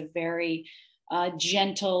father was a very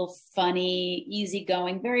gentle, funny,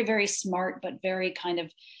 easygoing, very, very smart, but very kind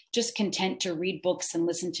of just content to read books and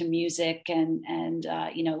listen to music and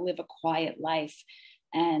live a quiet life.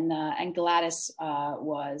 And Gladys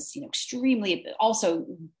was, extremely, also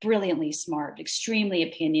brilliantly smart, extremely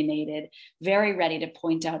opinionated, very ready to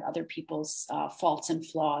point out other people's faults and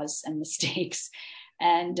flaws and mistakes,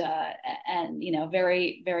 and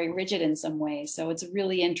very, very rigid in some ways. So it's a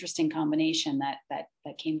really interesting combination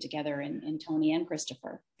that came together in Tony and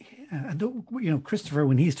Christopher. Yeah, and Christopher,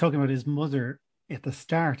 when he's talking about his mother at the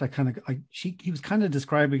start, he was kind of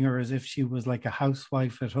describing her as if she was like a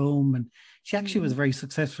housewife at home, and she actually was a very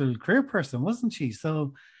successful career person, wasn't she?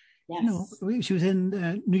 So Yes. She was in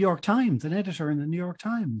the New York Times, an editor in the New York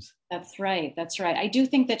Times. That's right. That's right. I do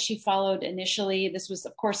think that she followed initially. This was,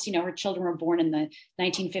 of course, her children were born in the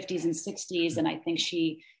 1950s and 60s. And I think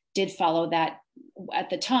she did follow that. At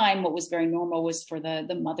the time, what was very normal was for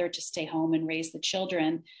the mother to stay home and raise the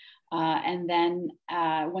children. And then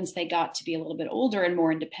once they got to be a little bit older and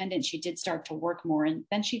more independent, she did start to work more. And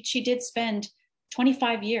then she did spend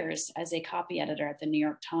 25 years as a copy editor at the New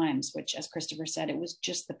York Times, which, as Christopher said, it was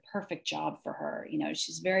just the perfect job for her.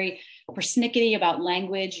 She's very persnickety about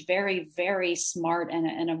language, very, very smart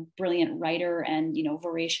and a brilliant writer and,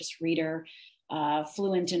 voracious reader,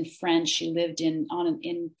 fluent in French. She lived in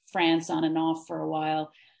France on and off for a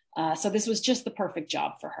while. So this was just the perfect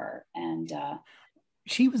job for her. And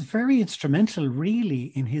she was very instrumental,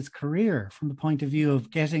 really, in his career from the point of view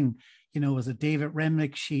of getting, was it David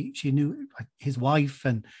Remnick? She knew his wife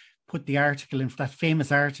and put the article in, that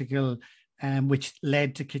famous article, which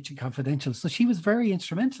led to Kitchen Confidential. So she was very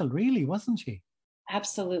instrumental, really, wasn't she?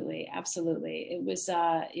 Absolutely, absolutely. It was,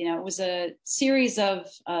 it was a series of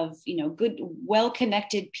good,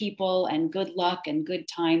 well-connected people and good luck and good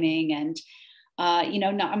timing. And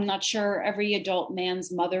I'm not sure every adult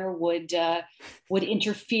man's mother would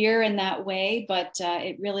interfere in that way, but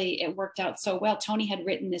it worked out so well. Tony had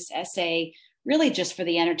written this essay really just for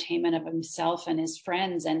the entertainment of himself and his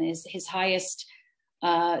friends, and his highest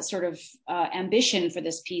ambition for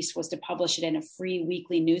this piece was to publish it in a free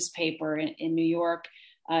weekly newspaper in New York.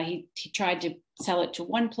 He tried to sell it to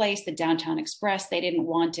one place, the Downtown Express. They didn't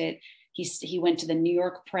want it. He went to the New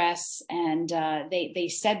York Press, and they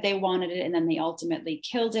said they wanted it, and then they ultimately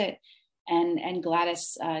killed it. And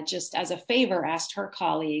Gladys, just as a favor, asked her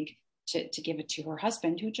colleague to give it to her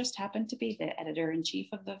husband, who just happened to be the editor-in-chief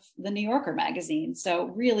of the New Yorker magazine. So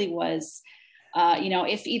really was,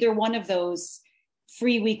 if either one of those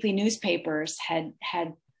free weekly newspapers had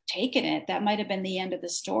taken it, that might have been the end of the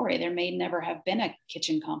story. There may never have been a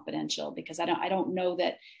Kitchen Confidential, because I don't know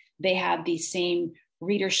that they had the same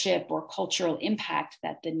readership or cultural impact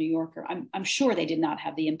that the New Yorker, I'm sure they did not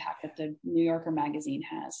have the impact that the New Yorker magazine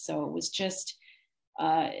has. So it was just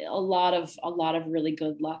a lot of really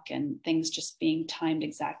good luck and things just being timed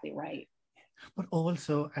exactly right. But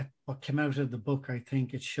also what came out of the book, I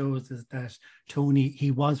think it shows, is that Tony, he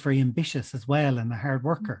was very ambitious as well and a hard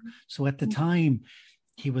worker. Mm-hmm. So at the time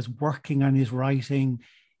he was working on his writing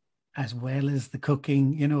as well as the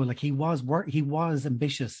cooking, he was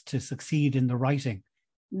ambitious to succeed in the writing.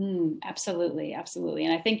 Absolutely. Absolutely.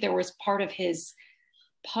 And I think there was part of his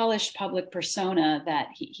polished public persona that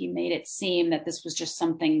he made it seem that this was just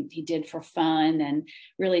something he did for fun and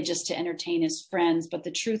really just to entertain his friends. But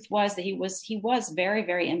the truth was that he was very,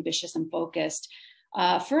 very ambitious and focused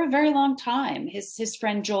for a very long time. His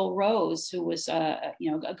friend Joel Rose, who was a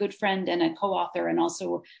good friend and a co-author and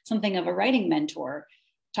also something of a writing mentor,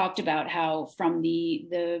 talked about how from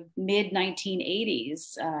the mid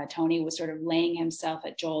 1980s, Tony was sort of laying himself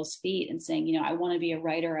at Joel's feet and saying, I want to be a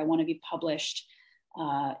writer. I want to be published.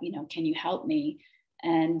 Can you help me?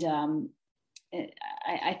 And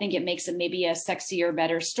I think it makes it maybe a sexier,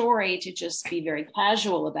 better story to just be very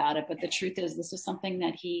casual about it. But the truth is, this was something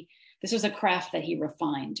that this was a craft that he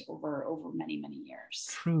refined over many, many years.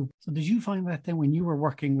 True. So did you find that then when you were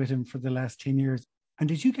working with him for the last 10 years? And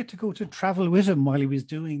did you get to go to travel with him while he was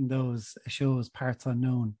doing those shows, Parts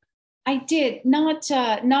Unknown? I did, not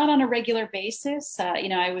on a regular basis.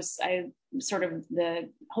 I was sort of the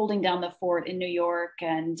holding down the fort in New York,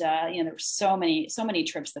 and there were so many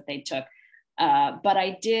trips that they took. But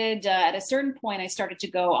I did at a certain point, I started to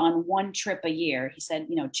go on one trip a year. He said,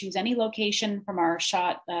 choose any location from our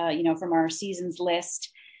from our seasons list,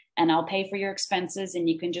 and I'll pay for your expenses, and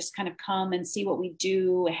you can just kind of come and see what we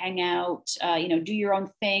do, hang out, do your own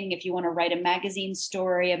thing. If you want to write a magazine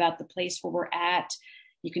story about the place where we're at,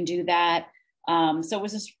 you can do that. So it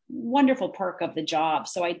was this wonderful perk of the job.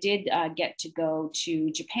 So I did get to go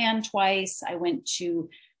to Japan twice. I went to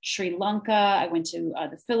Sri Lanka. I went to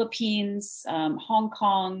the Philippines, Hong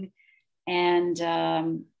Kong, and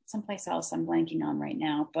someplace else I'm blanking on right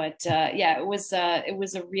now. But it was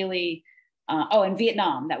a really in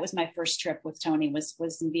Vietnam. That was my first trip with Tony,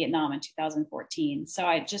 was in Vietnam in 2014. So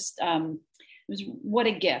I just, it was, what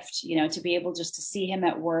a gift, to be able just to see him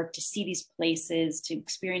at work, to see these places, to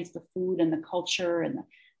experience the food and the culture and the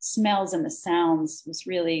smells and the sounds was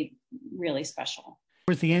really, really special.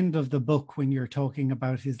 Towards the end of the book, when you're talking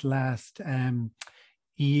about his last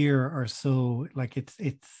year or so, like it's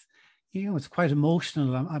quite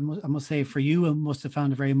emotional. I must say, for you, I must have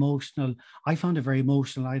found it very emotional. I found it very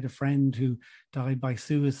emotional. I had a friend who died by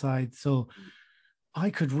suicide. So I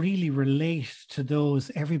could really relate to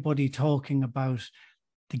everybody talking about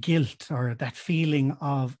guilt or that feeling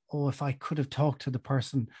of, oh, if I could have talked to the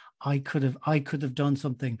person, I could have done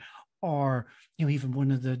something. Or, you know, even one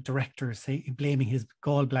of the directors blaming his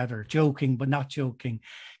gallbladder, joking but not joking,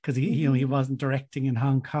 because he, you know, he wasn't directing in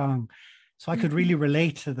Hong Kong. So I could really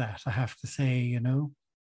relate to that, I have to say, you know.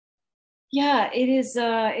 Yeah, it is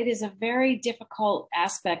a very difficult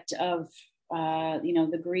aspect of you know,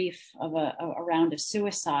 the grief of a round of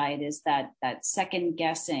suicide, is that second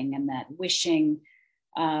guessing and that wishing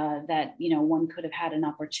that, you know, one could have had an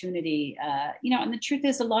opportunity, you know. And the truth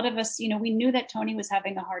is, a lot of us, you know, we knew that Tony was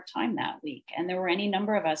having a hard time that week, and there were any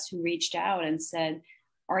number of us who reached out and said,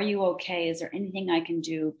 "Are you okay? Is there anything I can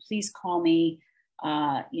do? Please call me.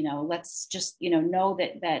 You know, let's just, you know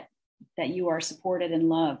that you are supported and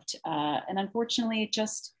loved." And unfortunately,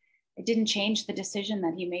 it didn't change the decision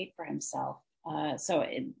that he made for himself. So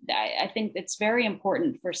I think it's very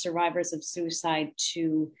important for survivors of suicide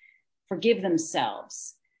to forgive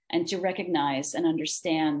themselves and to recognize and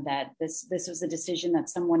understand that this was a decision that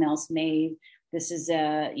someone else made. This is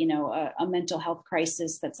a mental health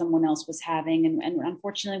crisis that someone else was having, and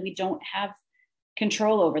unfortunately, we don't have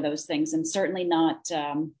control over those things, and certainly not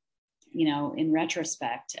you know, in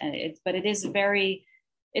retrospect. But it is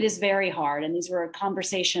very hard. And these were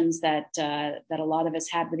conversations that a lot of us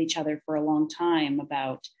had with each other for a long time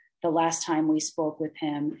about the last time we spoke with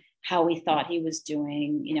him, how we thought he was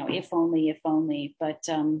doing, you know, if only. But,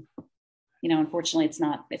 you know, unfortunately, it's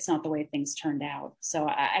not the way things turned out. So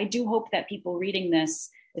I do hope that people reading this,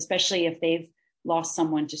 especially if they've lost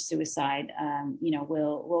someone to suicide, you know,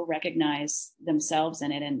 will recognize themselves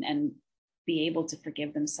in it and be able to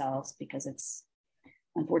forgive themselves, because it's,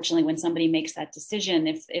 unfortunately, when somebody makes that decision,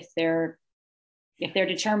 if they're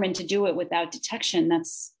determined to do it without detection,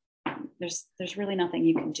 there's really nothing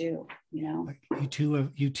you can do, you know.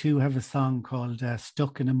 You two have a song called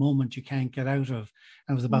 "Stuck in a Moment You Can't Get Out of," and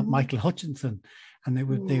it was about Michael Hutchinson, and they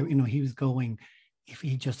you know, he was going, if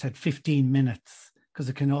he just had 15 minutes, because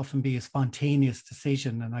it can often be a spontaneous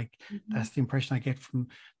decision, and that's the impression I get from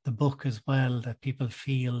the book as well, that people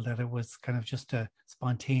feel that it was kind of just a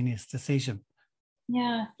spontaneous decision.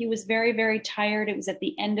 Yeah, he was very, very tired. It was at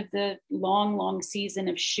the end of the long season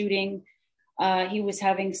of shooting. He was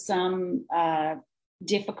having some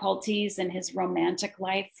difficulties in his romantic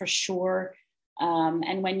life, for sure.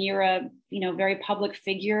 And when you're a, you know, very public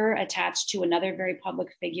figure attached to another very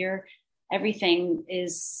public figure, everything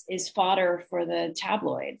is fodder for the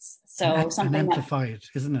tabloids. So something amplified,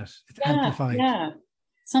 isn't it? It's amplified. Yeah.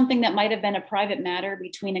 Something that might have been a private matter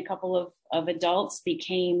between a couple of adults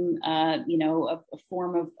became, you know, a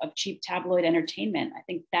form of cheap tabloid entertainment. I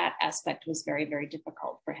think that aspect was very, very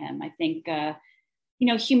difficult for him. I think, you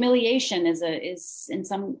know, humiliation is in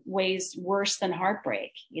some ways worse than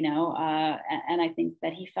heartbreak, you know, and I think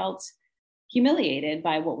that he felt humiliated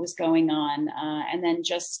by what was going on, and then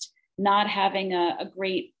just not having a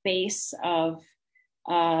great base of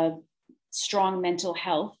strong mental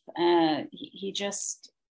health. He just,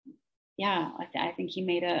 yeah, I think he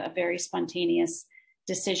made a very spontaneous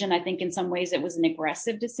decision. I think in some ways it was an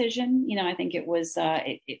aggressive decision. You know, I think it was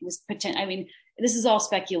potential. I mean, this is all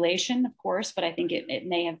speculation, of course, but I think it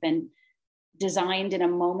may have been designed in a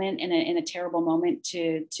moment, in a terrible moment,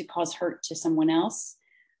 to cause hurt to someone else.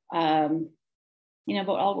 You know,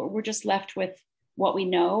 but we're just left with what we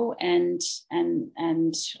know, and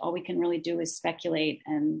all we can really do is speculate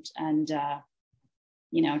and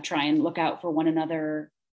you know, try and look out for one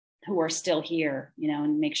another who are still here, you know,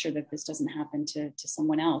 and make sure that this doesn't happen to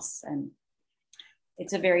someone else. And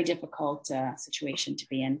it's a very difficult situation to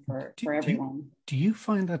be in for everyone. Do you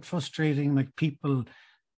find that frustrating? Like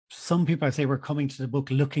some people, I say, were coming to the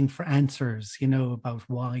book looking for answers, you know, about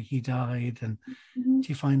why he died. And do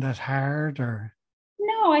you find that hard, or?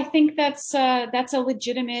 No, I think that's a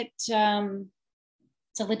legitimate, it's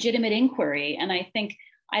a legitimate inquiry. And I think,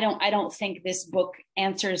 I don't think this book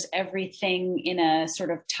answers everything in a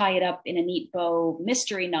sort of tie it up in a neat bow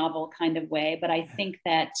mystery novel kind of way, but I think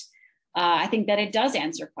that it does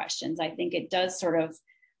answer questions. I think it does sort of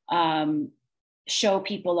show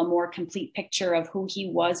people a more complete picture of who he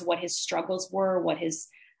was, what his struggles were, what his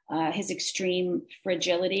extreme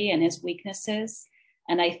fragility and his weaknesses.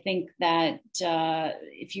 And I think that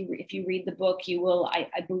if you read the book, you will,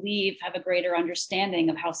 I believe, have a greater understanding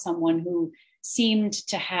of how someone who seemed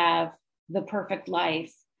to have the perfect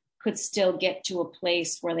life could still get to a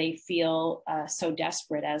place where they feel so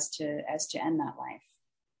desperate as to end that life.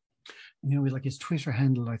 You know, like his Twitter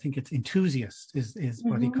handle, I think it's enthusiast is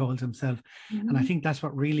what he called himself. And I think that's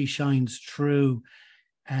what really shines through.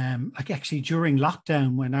 like actually during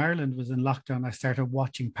lockdown, when Ireland was in lockdown, I started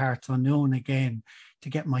watching Parts Unknown again to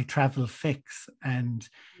get my travel fix. And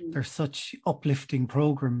there's such uplifting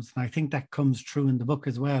programs. And I think that comes true in the book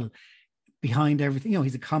as well. Behind everything,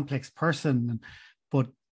 he's a complex person, but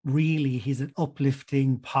really he's an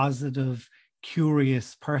uplifting, positive,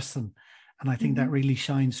 curious person. And I think that really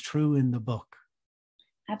shines through in the book.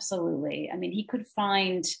 Absolutely. I mean, he could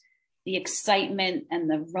find the excitement and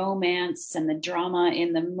the romance and the drama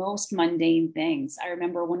in the most mundane things. I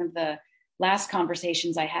remember one of the last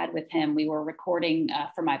conversations I had with him, we were recording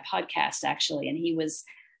for my podcast actually, and he was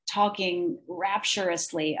talking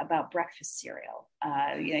rapturously about breakfast cereal.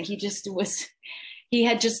 He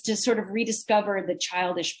had just sort of rediscovered the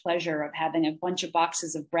childish pleasure of having a bunch of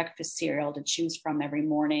boxes of breakfast cereal to choose from every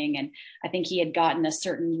morning. And I think he had gotten a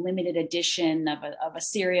certain limited edition of a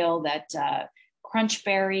cereal that crunch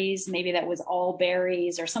berries, maybe that was all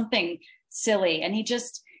berries or something silly. And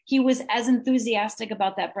he was as enthusiastic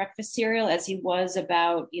about that breakfast cereal as he was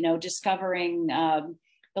about, discovering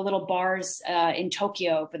the little bars in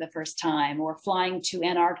Tokyo for the first time, or flying to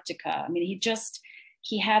Antarctica. I mean,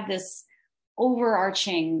 he had this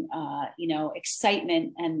overarching,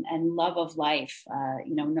 excitement and love of life,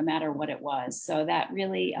 no matter what it was. So that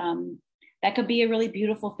really, that could be a really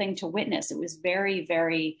beautiful thing to witness. It was very,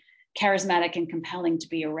 very charismatic and compelling to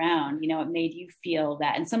be around. It made you feel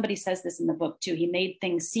that. And somebody says this in the book too, he made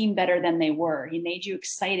things seem better than they were. He made you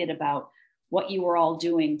excited about what you were all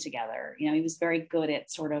doing together. He was very good at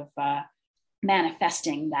sort of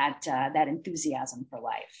manifesting that enthusiasm for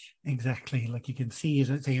life. Exactly. Like you can see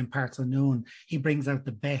it, say in Parts Unknown, he brings out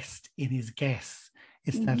the best in his guests.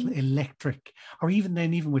 It's that electric, or even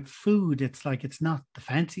with food, it's like, it's not the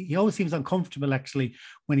fancy. He always seems uncomfortable actually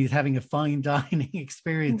when he's having a fine dining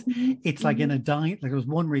experience. It's like in a diner, like there was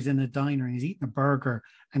one where he's in a diner and he's eating a burger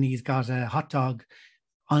and he's got a hot dog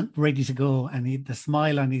ready to go, and the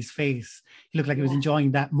smile on his face, he looked like he was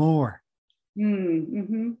enjoying that more.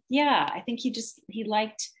 Yeah, I think he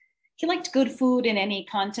liked good food in any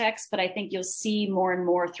context, but I think you'll see more and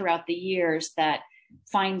more throughout the years that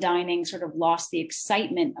fine dining sort of lost the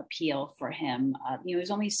excitement appeal for him. There's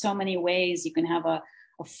only so many ways you can have a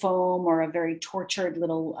foam or a very tortured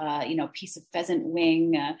little piece of pheasant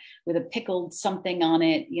wing with a pickled something on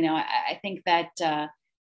it. I think that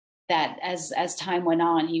that as time went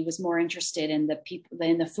on, he was more interested in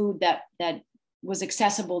the food that was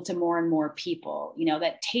accessible to more and more people,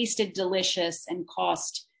 that tasted delicious and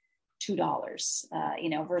cost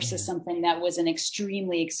 $2, versus something that was an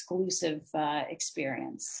extremely exclusive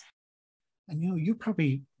experience. And you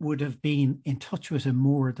probably would have been in touch with him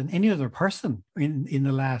more than any other person in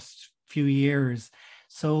the last few years.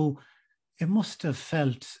 So it must have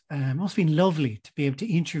been lovely to be able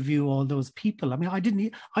to interview all those people. I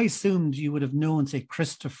mean, I assumed you would have known, say,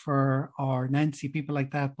 Christopher or Nancy, people like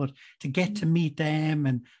that, but to get to meet them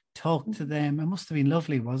and talk to them, it must have been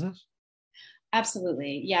lovely, was it?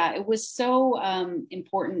 Absolutely. Yeah, it was so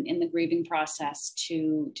important in the grieving process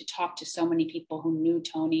to talk to so many people who knew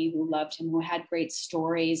Tony, who loved him, who had great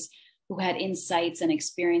stories, who had insights and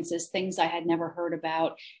experiences, things I had never heard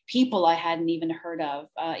about, people I hadn't even heard of.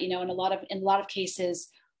 In a lot of cases,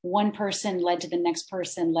 one person led to the next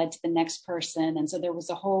person, led to the next person. And so there was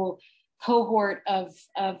a whole cohort of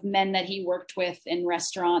men that he worked with in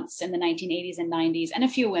restaurants in the 1980s and 90s, and a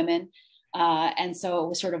few women. And so it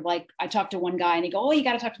was sort of like, I talked to one guy and he'd go, oh, you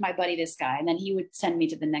got to talk to my buddy, this guy. And then he would send me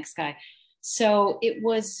to the next guy. So it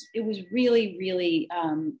was really, really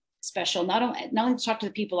special, not only to talk to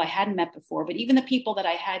the people I hadn't met before, but even the people that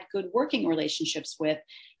I had good working relationships with,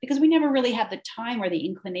 because we never really had the time or the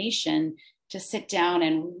inclination to sit down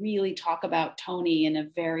and really talk about Tony in a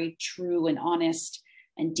very true and honest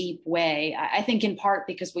and deep way. I think in part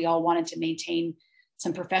because we all wanted to maintain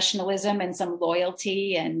some professionalism and some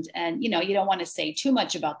loyalty, and you don't want to say too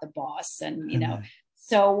much about the boss, and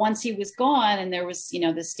so once he was gone and there was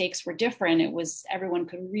the stakes were different, it was everyone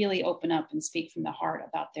could really open up and speak from the heart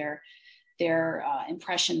about their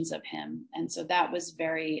impressions of him. And so that was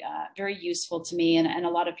very very useful to me, and a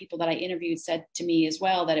lot of people that I interviewed said to me as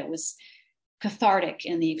well that it was cathartic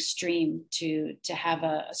in the extreme to have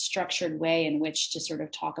a structured way in which to sort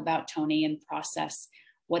of talk about Tony and process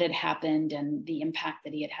what had happened and the impact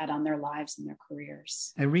that he had had on their lives and their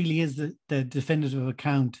careers. It really is the definitive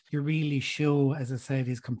account. You really show, as I said,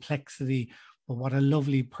 his complexity, but what a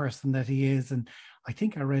lovely person that he is. And I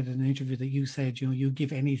think I read in an interview that you said, you'd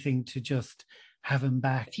give anything to just have him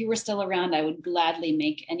back. If he were still around, I would gladly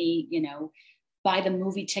make any, buy the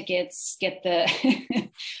movie tickets, get the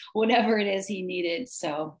whatever it is he needed.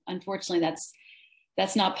 So unfortunately,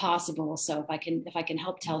 that's not possible. So if I can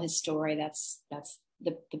help tell his story, that's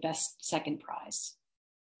the best second prize.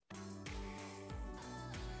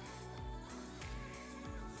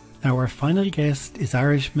 Now our final guest is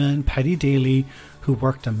Irishman Paddy Daly, who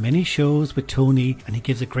worked on many shows with Tony, and he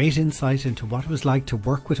gives a great insight into what it was like to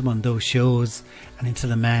work with him on those shows and into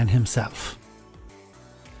the man himself.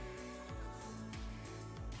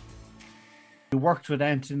 You worked with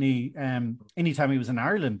Anthony anytime he was in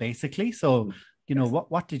Ireland, basically. So, you know,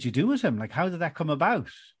 what did you do with him? Like, how did that come about?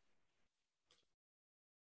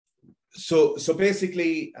 So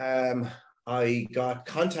basically, I got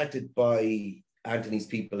contacted by Anthony's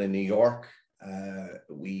people in New York.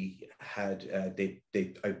 We had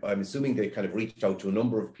I'm assuming they kind of reached out to a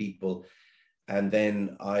number of people, and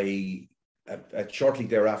then I shortly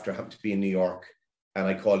thereafter happened to be in New York, and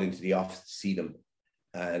I called into the office to see them,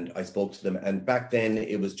 and I spoke to them. And back then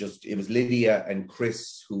it was Lydia and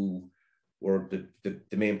Chris who were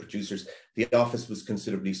the main producers. The office was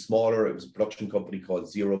considerably smaller. It was a production company called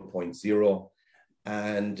 0.0,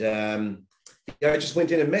 and I just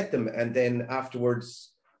went in and met them, and then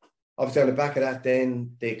afterwards, obviously on the back of that,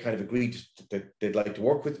 then they kind of agreed that they'd like to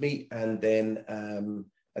work with me, and then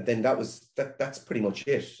that's pretty much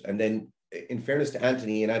it. And then, in fairness to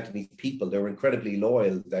Anthony and Anthony's people, they were incredibly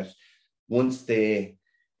loyal. That once they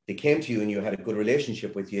came to you and you had a good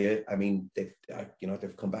relationship with you, I mean, they've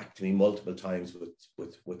come back to me multiple times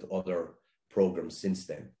with other programs since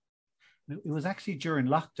then. It was actually during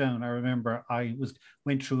lockdown. I remember I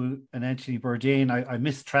went through an Anthony Bourdain. I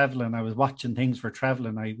missed traveling. I was watching things for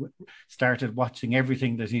traveling. I started watching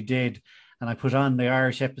everything that he did, and I put on the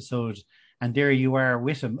Irish episode, and there you are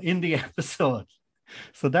with him in the episode.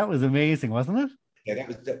 So that was amazing, wasn't it? Yeah,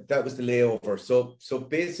 that was the layover. So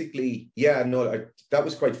basically, yeah, no, that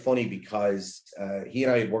was quite funny because he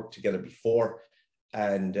and I had worked together before,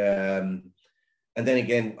 and then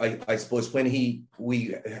again, I suppose when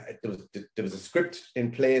there was a script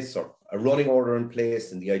in place or a running order in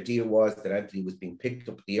place, and the idea was that Anthony was being picked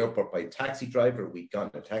up at the airport by a taxi driver. We'd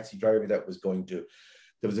gotten a taxi driver that was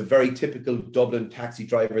there was a very typical Dublin taxi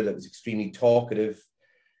driver that was extremely talkative.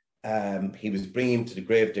 He was bringing him to the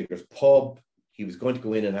Gravediggers pub. He was going to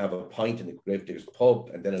go in and have a pint in the Gravediggers pub,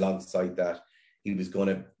 and then alongside that, he was going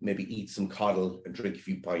to maybe eat some coddle and drink a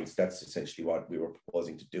few pints. That's essentially what we were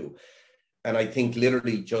proposing to do. And I think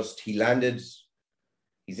literally just he landed,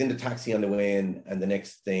 he's in the taxi on the way in, and the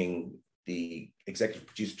next thing, the executive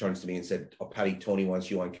producer turns to me and said, "Oh, Paddy, Tony wants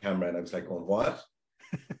you on camera." And I was like, going, "What?"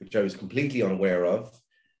 Which I was completely unaware of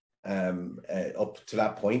up to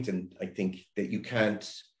that point. And I think that you can't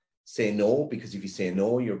say no, because if you say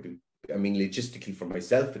no, logistically for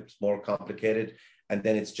myself, it's more complicated. And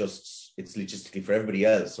then it's logistically for everybody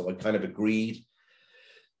else. So I kind of agreed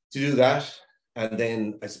to do that. And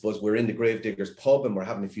then I suppose we're in the Gravediggers pub and we're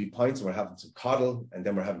having a few pints and we're having some coddle, and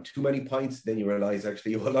then we're having too many pints. Then you realize,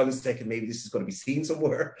 actually, hold on a second, maybe this is going to be seen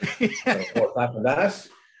somewhere. Or back on that.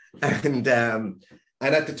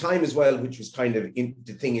 And at the time as well, which was kind of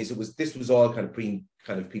the thing is, this was all kind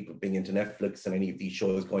of people being into Netflix and any of these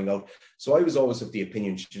shows going out. So I was always of the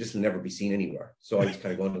opinion, this will never be seen anywhere. So I was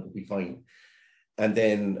kind of going, it'll be fine. And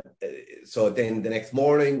then, the next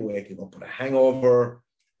morning, waking up with a hangover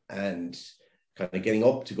and kind of getting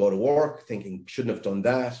up to go to work, thinking, shouldn't have done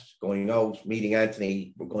that, going out, meeting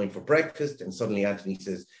Anthony, we're going for breakfast, and suddenly Anthony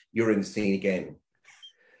says, "You're in the scene again."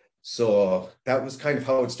 So that was kind of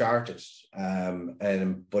how it started.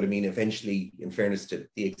 But I mean, eventually, in fairness to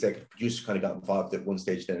the executive producer, kind of got involved at one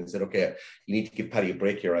stage then and said, "Okay, you need to give Paddy a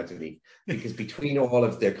break here, Anthony," because between all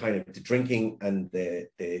of the kind of the drinking and the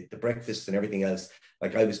breakfast and everything else,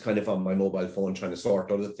 like I was kind of on my mobile phone trying to sort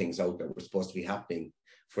other things out that were supposed to be happening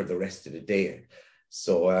for the rest of the day.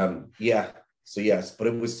 So yes,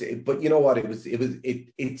 but you know what,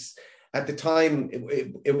 it's at the time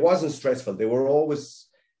it wasn't stressful. They were always,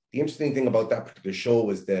 the interesting thing about that particular show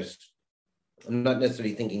was that I'm not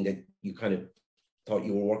necessarily thinking that you kind of thought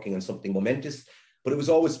you were working on something momentous, but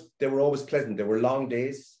they were always pleasant. There were long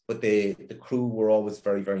days, but the crew were always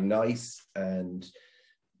very, very nice, and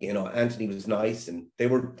you know, Anthony was nice, and they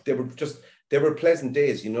were pleasant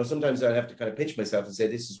days. You know, sometimes I'd have to kind of pinch myself and say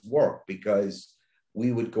this is work, because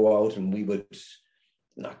we would go out and we would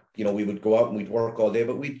go out and we'd work all day,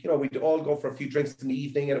 but we'd all go for a few drinks in the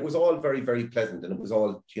evening, and it was all very, very pleasant, and it was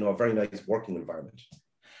all, you know, a very nice working environment.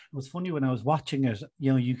 It was funny when I was watching it,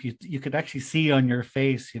 you know, you could actually see on your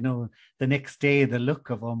face, you know, the next day, the look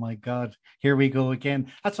of, oh my God, here we go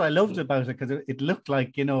again. That's what I loved about it, because it looked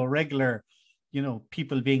like, you know, regular, you know,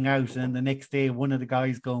 people being out, and the next day one of the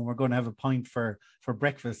guys going, "We're going to have a pint for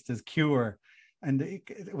breakfast as cure." And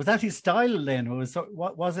was that his style then? Was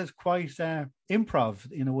it quite improv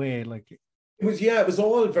in a way? Like, it was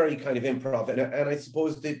all very kind of improv, and I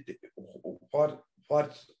suppose that what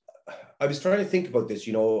I was trying to think about this,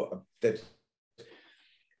 that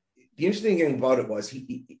the interesting thing about it was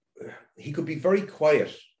he could be very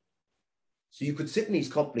quiet. So you could sit in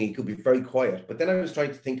his company, he could be very quiet. But then I was trying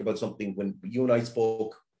to think about something when you and I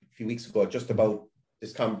spoke a few weeks ago just about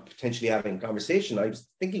this potentially having a conversation. I was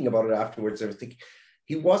thinking about it afterwards. I was thinking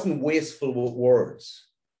he wasn't wasteful with words.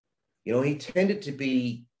 He tended to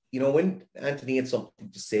be, when Anthony had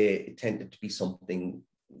something to say, it tended to be something,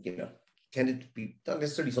 tended to be not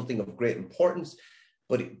necessarily something of great importance,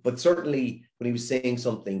 but certainly when he was saying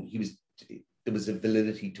something, there was a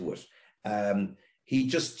validity to it. He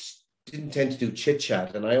just didn't tend to do chit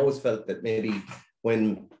chat, and I always felt that maybe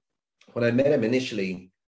when I met him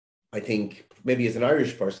initially, I think maybe as an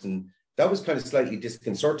Irish person, that was kind of slightly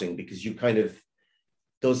disconcerting, because you kind of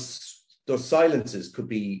those silences could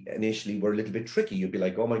be initially were a little bit tricky. You'd be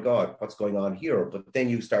like, oh my God, what's going on here? But then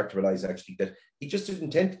you start to realize actually that he just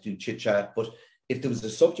didn't tend to do chit chat. But if there was a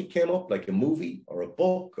subject came up, like a movie or a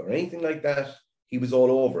book or anything like that, he was all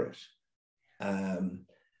over it.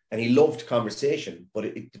 And he loved conversation,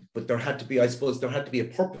 but there had to be, I suppose, there had to be a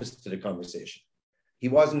purpose to the conversation. He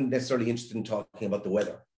wasn't necessarily interested in talking about the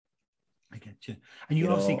weather. I get you. And you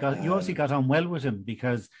obviously got on well with him,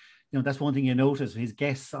 because that's one thing you notice. His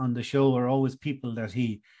guests on the show are always people that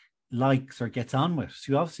he likes or gets on with.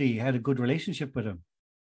 So you obviously had a good relationship with him.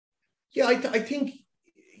 Yeah, I think,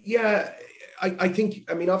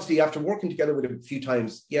 I mean, obviously after working together with him a few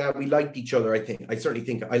times, we liked each other. I certainly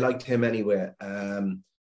think I liked him anyway.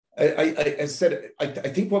 I said, I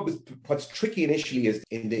think what's tricky initially is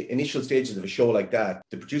in the initial stages of a show like that,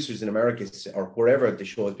 the producers in America or wherever the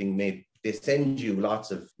show is being made, they send you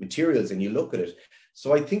lots of materials and you look at it.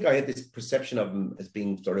 So I think I had this perception of him as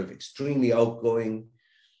being sort of extremely outgoing,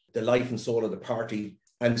 the life and soul of the party.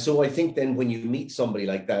 And so I think then when you meet somebody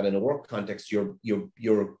like that in a work context, you're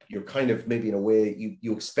kind of maybe in a way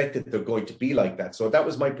you expect that they're going to be like that. So that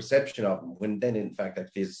was my perception of him. When then in fact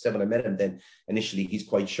at phase 7 I met him, then initially he's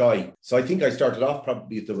quite shy. So I think I started off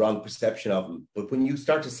probably with the wrong perception of him. But when you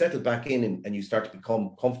start to settle back in and you start to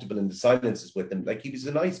become comfortable in the silences with him, like he was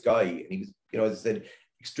a nice guy and he was, as I said,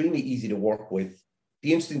 extremely easy to work with.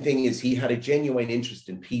 The interesting thing is he had a genuine interest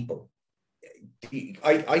in people.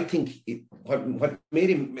 I think what made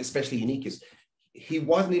him especially unique is he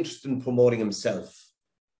wasn't interested in promoting himself.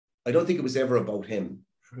 I don't think it was ever about him.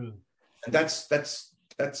 True. And that's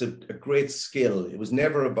a great skill. It was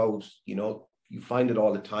never about, you find it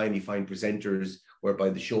all the time. You find presenters whereby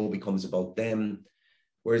the show becomes about them.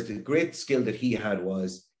 Whereas the great skill that he had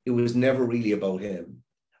was, it was never really about him.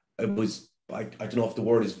 It was, I don't know if the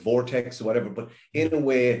word is vortex or whatever, but in a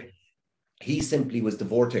way, he simply was the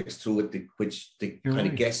vortex through which the kind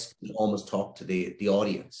of guests could almost talk to the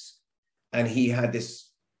audience. And he had this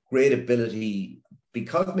great ability,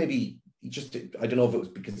 because maybe I don't know if it was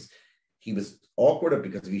because he was awkward or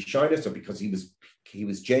because of his shyness or because he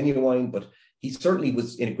was genuine, but he certainly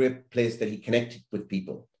was in a great place that he connected with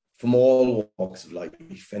people from all walks of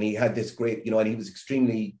life. And he had this great, and he was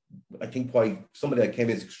extremely, I think why somebody that came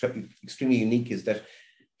in is extremely unique is that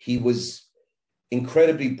he was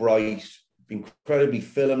incredibly bright, incredibly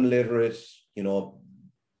film literate,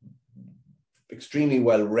 extremely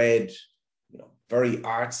well read, very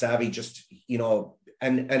art savvy, just,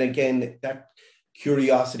 and again, that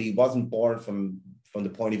curiosity wasn't born from the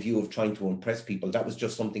point of view of trying to impress people. That was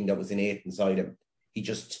just something that was innate inside him.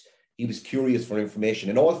 He was curious for information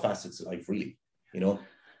in all facets of life, really,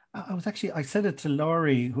 I said it to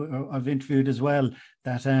Laurie, who I've interviewed as well,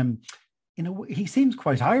 that he seems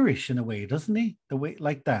quite Irish in a way, doesn't he? The way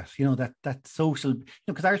like that, that social,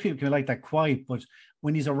 because Irish people can be like that quiet, but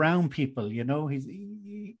when he's around people, he's,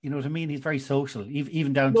 what I mean? He's very social,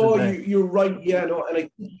 even down to the... you're right. Yeah, no, and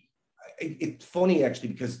it's funny actually,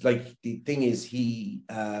 because like the thing is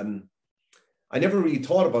I never really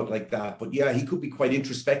thought about it like that, but yeah, he could be quite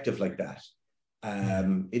introspective like that.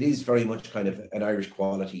 It is very much kind of an Irish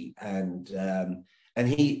quality, and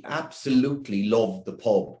he absolutely loved the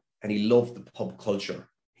pub. And he loved the pub culture.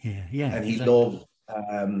 Yeah. And he loved,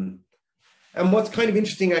 and what's kind of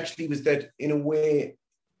interesting actually was that in a way,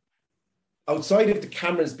 outside of the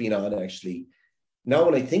cameras being on actually, now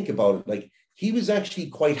when I think about it, like he was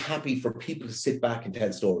actually quite happy for people to sit back and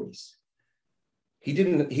tell stories. He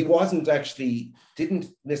didn't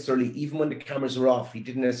necessarily, even when the cameras were off,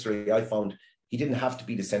 I found he didn't have to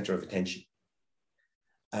be the center of attention.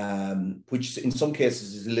 Which in some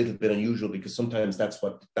cases is a little bit unusual, because sometimes that's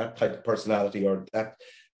what that type of personality, or that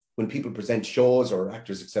when people present shows or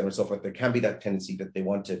actors, etc., and so forth, there can be that tendency that they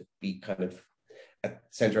want to be kind of at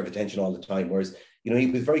center of attention all the time. Whereas, you know,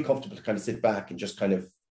 he was very comfortable to kind of sit back and just kind of,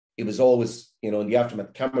 it was always, you know, in the aftermath,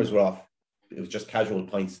 the cameras were off. It was just casual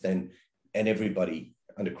pints then, and everybody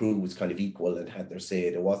and the crew was kind of equal and had their say.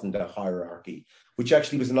 There wasn't a hierarchy, which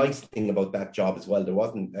actually was a nice thing about that job as well. There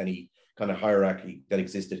wasn't any kind of hierarchy that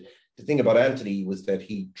existed. The thing about Anthony was that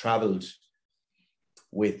he traveled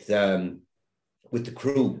with the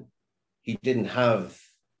crew. He didn't have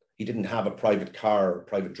a private car, or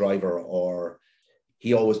private driver, or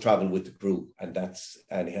he always traveled with the crew, and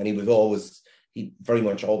he very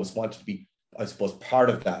much always wanted to be, I suppose, part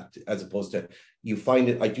of that, as opposed to, you find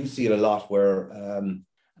it, I do see it a lot where and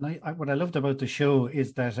what I loved about the show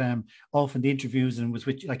is that often the interviews, and was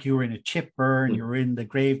with, like, you were in a chipper and you were in the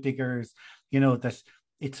Gravediggers, you know, that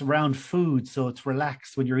it's around food, so it's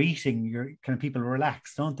relaxed. When you're eating, you're kind of, people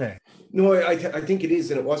relax, don't they? No, I think it is,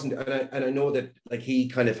 and it wasn't. And I know that, like, he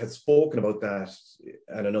kind of had spoken about that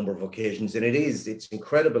on a number of occasions, and it's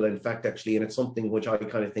incredible, in fact, actually, and it's something which I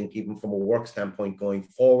kind of think, even from a work standpoint going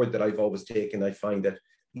forward, that I've always taken. I find that,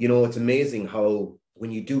 you know, it's amazing how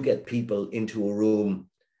when you do get people into a room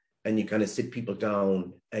and you kind of sit people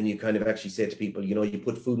down and you kind of actually say to people, you know, you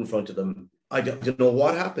put food in front of them. I don't know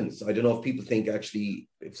what happens. I don't know if people think, actually,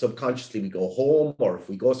 if subconsciously we go home or if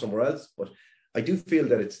we go somewhere else, but I do feel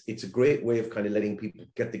that it's a great way of kind of letting people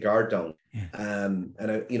get the guard down. Yeah. And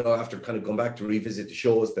I, you know, after kind of going back to revisit the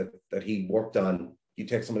shows that he worked on, you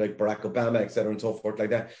take somebody like Barack Obama, et cetera, and so forth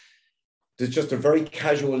like that. There's just a very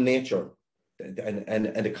casual nature,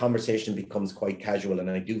 and the conversation becomes quite casual.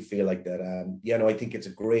 And I do feel like that, I think it's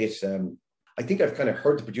a great, I think I've kind of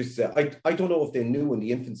heard the producers say, I don't know if they knew in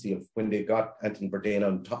the infancy of when they got Anthony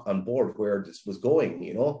Bourdain on board where this was going,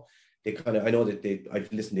 you know. They kind of, I know that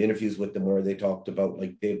I've listened to interviews with them where they talked about,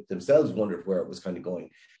 like, they themselves wondered where it was kind of going.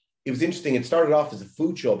 It was interesting. It started off as a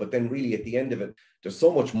food show, but then really at the end of it, there's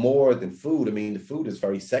so much more than food. I mean, the food is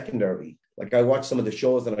very secondary. Like, I watch some of the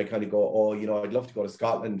shows and I kind of go, oh, you know, I'd love to go to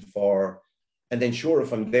Scotland and then sure,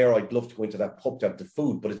 if I'm there, I'd love to go into that pub to have the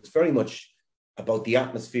food, but it's very much about the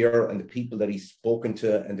atmosphere and the people that he's spoken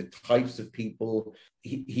to and the types of people.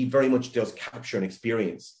 He very much does capture an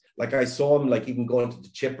experience. Like, I saw him, like, even going to the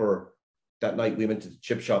chipper that night. We went to the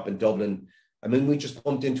chip shop in Dublin. I mean, we just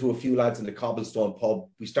bumped into a few lads in the Cobblestone pub.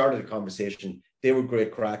 We started a conversation. They were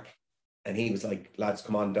great crack. And he was like, lads,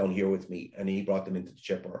 come on down here with me. And he brought them into the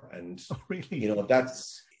chipper. And, really? You know,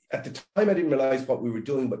 that's, at the time, I didn't realize what we were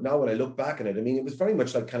doing. But now when I look back at it, I mean, it was very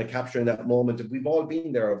much like kind of capturing that moment of, we've all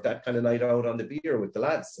been there, of that kind of night out on the beer with the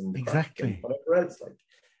lads and the exactly, and whatever else. Like,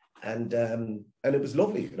 and it was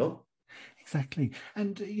lovely, you know. Exactly.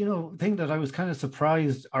 And, you know, the thing that I was kind of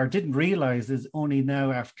surprised or didn't realize is only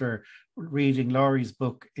now after reading Laurie's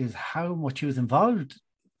book is how much he was involved.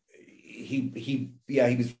 He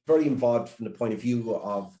was very involved from the point of view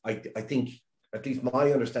of, I think, at least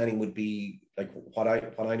my understanding would be, like, what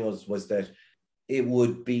I know was that it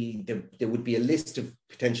would be, there would be a list of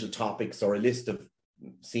potential topics or a list of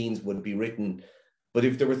scenes would be written. But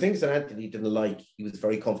if there were things that Anthony didn't like, he was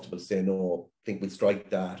very comfortable saying, no, I think we'd strike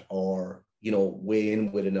that, or, you know, weigh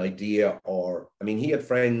in with an idea. Or, I mean, he had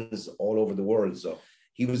friends all over the world. So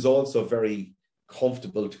he was also very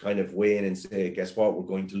comfortable to kind of weigh in and say, guess what, we're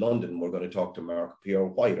going to London. We're going to talk to Mark Pierre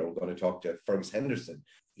White, or we're going to talk to Fergus Henderson.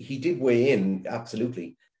 He did weigh in,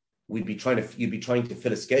 absolutely. You'd be trying to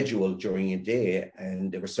fill a schedule during a day,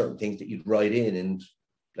 and there were certain things that you'd write in, and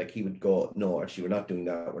like, he would go, no, actually, we're not doing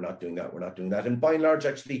that. We're not doing that. We're not doing that. And by and large,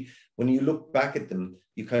 actually, when you look back at them,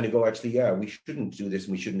 you kind of go, actually, yeah, we shouldn't do this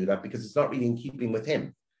and we shouldn't do that, because it's not really in keeping with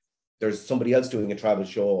him. There's somebody else doing a travel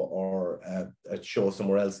show or a show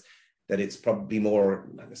somewhere else that it's probably more,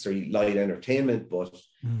 not necessarily light entertainment, but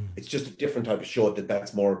it's just a different type of show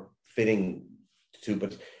that's more fitting to.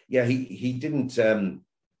 But yeah, he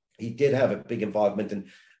did have a big involvement. And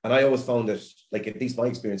I always found that, like, at least my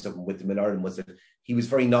experience of him with him in Ireland was that he was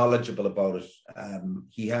very knowledgeable about it.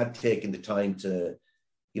 He had taken the time to,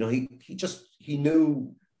 you know, he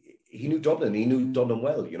knew Dublin. He knew Dublin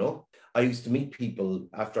well, you know. I used to meet people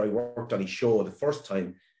after I worked on his show the first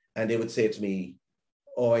time, and they would say to me,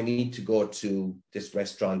 oh, I need to go to this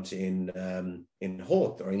restaurant in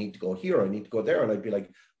Howth, or I need to go here, or I need to go there. And I'd be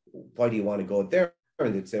like, why do you want to go there?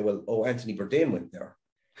 And they'd say, well, oh, Anthony Bourdain went there.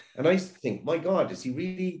 And I used to think, my God, is he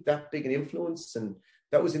really that big an influence? And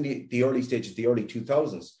that was in the early stages, the early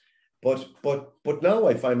 2000s. But now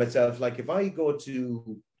I find myself, like, if I go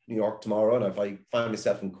to New York tomorrow and if I find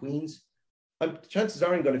myself in Queens, chances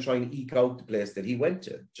are I'm going to try and eke out the place that he went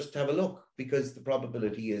to, just to have a look, because the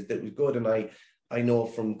probability is that it was good. And I know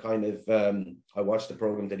from kind of, I watched the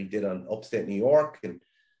program that he did on upstate New York and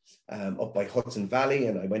up by Hudson Valley,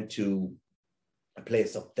 and I went to a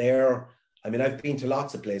place up there. I mean, I've been to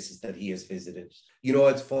lots of places that he has visited. You know,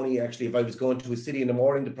 it's funny, actually, if I was going to a city in the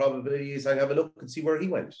morning, the probability is I'd have a look and see where he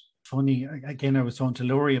went. Funny, again, I was talking to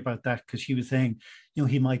Laurie about that because she was saying, you know,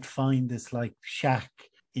 he might find this like shack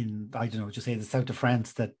in, I don't know, just say the south of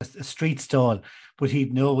France, that a street stall, but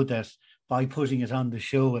he'd know that by putting it on the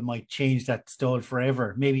show, it might change that stall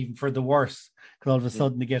forever, maybe even for the worse, because all of a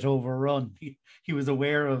sudden they get overrun. He was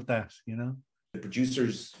aware of that, you know. The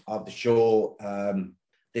producers of the show,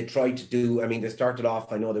 they tried to do, I mean, they started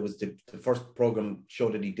off, I know there was the first program show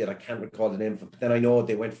that he did, I can't recall the name of it, but then I know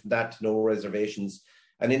they went from that to No Reservations.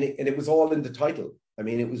 And it was all in the title. I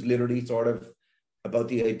mean, it was literally sort of about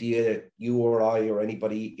the idea that you or I or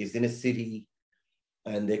anybody is in a city,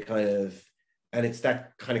 and they kind of, and it's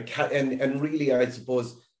that kind of, and really, I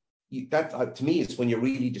suppose, that to me is when you're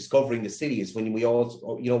really discovering the city, is when we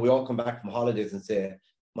all, you know, we all come back from holidays and say,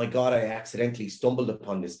 my God, I accidentally stumbled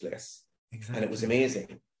upon this place. Exactly. And it was amazing.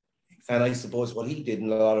 Exactly. And I suppose what he did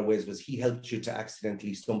in a lot of ways was he helped you to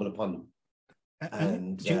accidentally stumble upon them.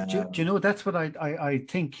 And do you know, that's what I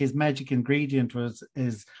think his magic ingredient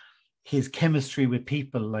is his chemistry with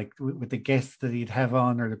people, like with the guests that he'd have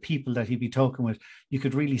on or the people that he'd be talking with. You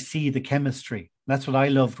could really see the chemistry. That's what I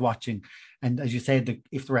loved watching. And as you said,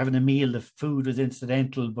 if they were having a meal, the food was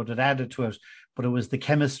incidental, but it added to it. But it was the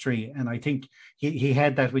chemistry. And I think he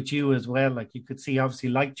had that with you as well. Like you could see, obviously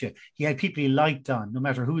liked you. He had people he liked on, no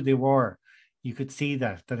matter who they were. You could see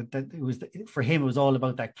that it was, for him, it was all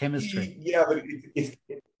about that chemistry. Yeah, but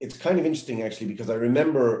it's kind of interesting, actually, because I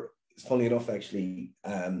remember, it's funny enough, actually,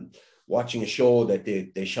 watching a show that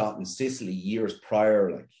they shot in Sicily years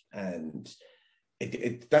prior, like, and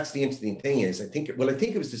that's the interesting thing is, I think it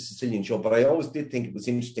was the Sicilian show, but I always did think it was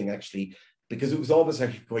interesting, actually, because it was always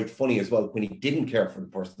actually quite funny as well when he didn't care for the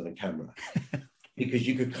person on camera, because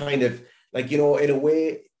you could kind of, like, you know, in a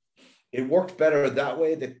way, it worked better that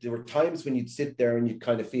way, that there were times when you'd sit there and you'd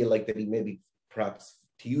kind of feel like that he maybe, perhaps,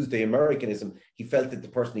 to use the Americanism, he felt that the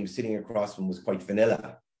person he was sitting across from was quite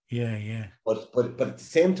vanilla. Yeah. But at the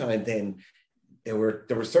same time, then there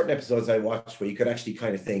were certain episodes I watched where you could actually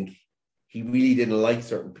kind of think he really didn't like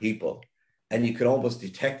certain people, and you could almost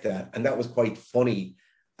detect that, and that was quite funny.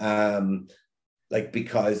 Like,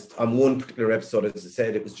 because on one particular episode, as I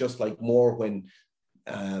said, it was just like more when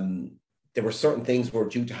there were certain things were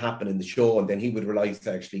due to happen in the show, and then he would realize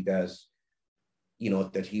actually that, you know,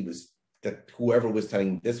 that whoever was telling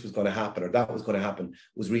him this was going to happen or that was going to happen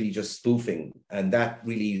was really just spoofing, and that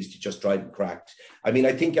really used to just drive him cracked. I mean,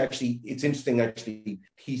 I think actually it's interesting, actually,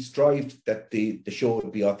 he strived that the show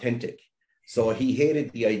would be authentic. So he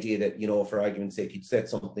hated the idea that, you know, for argument's sake, he'd set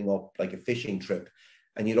something up like a fishing trip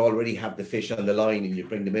and you'd already have the fish on the line and you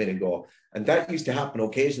bring them in and go. And that used to happen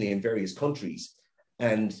occasionally in various countries.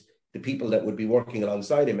 And the people that would be working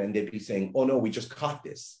alongside him, and they'd be saying, oh no, we just caught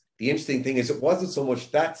this. The interesting thing is, it wasn't so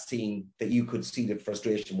much that scene that you could see the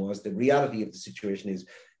frustration was. The reality of the situation is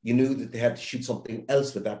you knew that they had to shoot something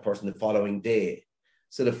else with that person the following day.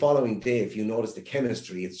 So the following day, if you notice the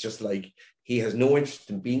chemistry, it's just like he has no interest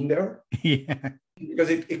in being there. Yeah. Because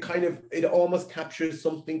it almost captures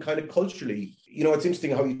something kind of culturally. You know, it's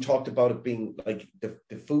interesting how you talked about it being like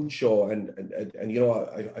the food show and you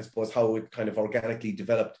know, I suppose how it kind of organically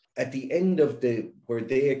developed. At the end of where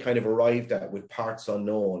they kind of arrived at with Parts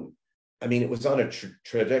Unknown, I mean, it was on a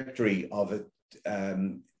trajectory of it.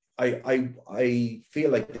 I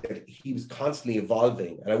feel like that he was constantly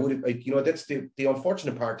evolving, and you know, that's the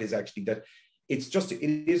unfortunate part is actually that it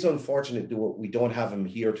is unfortunate that we don't have him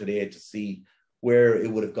here today to see where it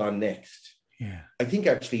would have gone next. Yeah, I think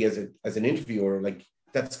actually as an interviewer, like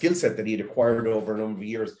that skill set that he had acquired over a number of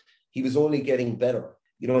years, he was only getting better.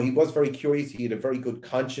 You know, he was very curious. He had a very good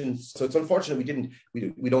conscience. So it's unfortunate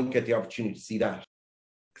we don't get the opportunity to see that.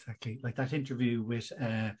 Exactly. Like that interview with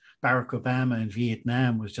Barack Obama in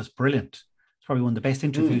Vietnam was just brilliant. It's probably one of the best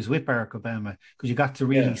interviews with Barack Obama, because you got to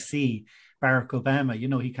really see Barack Obama. You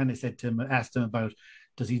know, he kind of asked him about,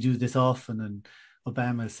 does he do this often? And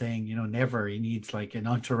Obama is saying, you know, never. He needs like an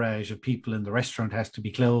entourage of people, and the restaurant has to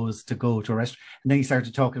be closed to go to a restaurant. And then he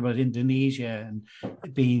started talking about Indonesia and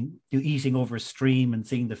eating over a stream and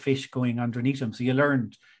seeing the fish going underneath him. So you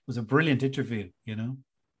learned. It was a brilliant interview, you know.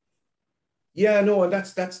 Yeah, no, and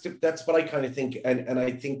that's what I kind of think, and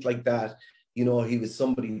I think like that, you know, he was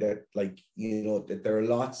somebody that, like, you know, that there are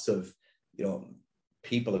lots of, you know,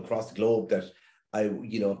 people across the globe that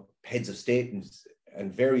you know, heads of state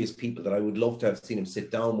and various people that I would love to have seen him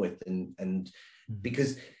sit down with, and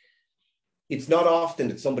because it's not often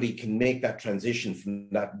that somebody can make that transition from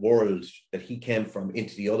that world that he came from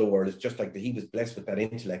into the other world. It's just like that he was blessed with that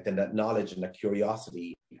intellect and that knowledge and that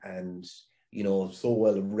curiosity, and, you know, so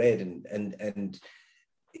well read, and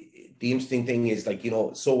the interesting thing is, like, you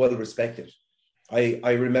know, so well respected.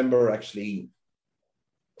 I remember actually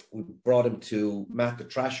we brought him to Matt the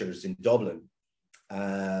Trasher's in Dublin,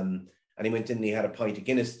 and he went in and he had a pint of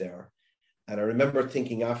Guinness there. And I remember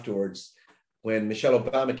thinking afterwards, when Michelle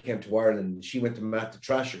Obama came to Ireland, she went to Matt the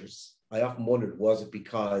Trasher's. I often wondered, was it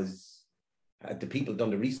because the people done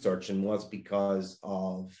the research, and was it because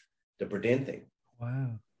of the Bourdain thing?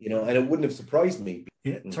 Wow. You know, and it wouldn't have surprised me.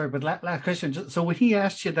 Yeah, sorry, but last question. So when he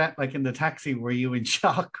asked you that, like in the taxi, were you in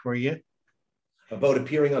shock? Were you? About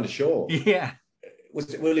appearing on the show? Yeah.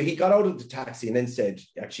 Well, he got out of the taxi and then said,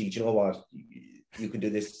 actually, do you know what? You can do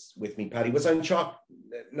this with me, Paddy. Was I in shock?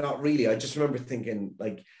 Not really. I just remember thinking,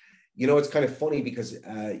 like, you know, it's kind of funny because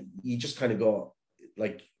you just kind of go,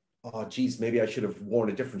 like, oh, geez, maybe I should have worn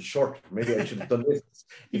a different shirt. Maybe I should have done this.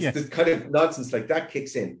 It's this kind of nonsense like that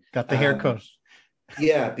kicks in. Got the haircut.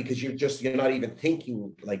 Yeah, because you're not even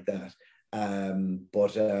thinking like that.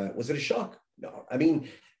 But was it a shock? No. I mean,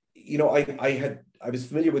 you know, I was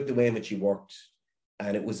familiar with the way in which he worked,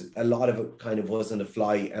 and it was a lot of it kind of was on the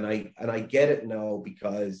fly. And I get it now,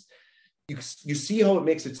 because you see how it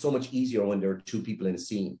makes it so much easier when there are two people in a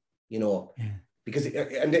scene, you know. Yeah. Because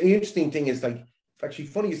and the interesting thing is, like, it's actually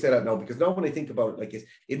funny you say that now, because now when I think about it, like,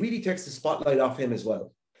 it really takes the spotlight off him as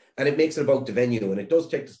well. And it makes it about the venue, and it does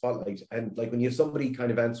take the spotlight. And like when you have somebody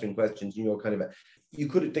kind of answering questions, you know, kind of they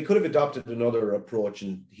could have adopted another approach,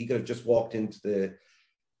 and he could have just walked into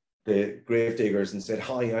the gravediggers and said,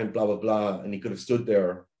 "Hi, I'm blah blah blah," and he could have stood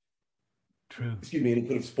there. True. Excuse me, and he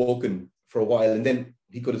could have spoken for a while, and then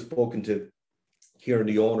he could have spoken to Kieran,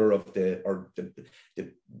 the owner of one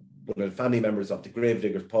of the family members of the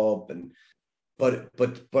Gravediggers pub, and. But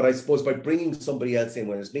I suppose by bringing somebody else in,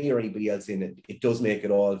 when it's me or anybody else in, it does make it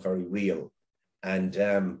all very real. And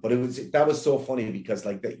but that was so funny, because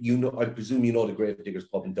like that, you know, I presume you know the Gravediggers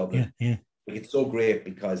pub in Dublin. Yeah. Like, it's so great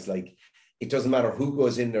because, like, it doesn't matter who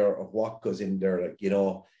goes in there or what goes in there. Like, you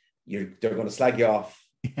know, they're going to slag you off,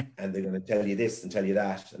 and they're going to tell you this and tell you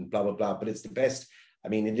that and blah blah blah. But it's the best. I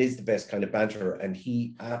mean, it is the best kind of banter, and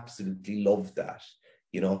he absolutely loved that,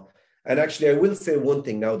 you know. And actually, I will say one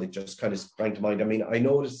thing now that just kind of sprang to mind. I mean, I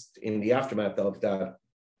noticed in the aftermath of that,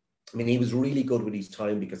 I mean, he was really good with his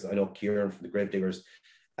time, because I know Kieran from the Gravediggers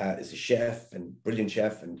is a chef, and brilliant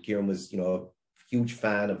chef. And Kieran was, you know, a huge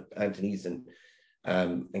fan of Anthony's, and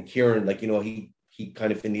Kieran, like, you know, he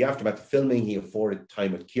kind of, in the aftermath of filming, he afforded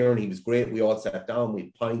time with Kieran. He was great. We all sat down, we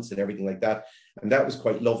had pints and everything like that. And that was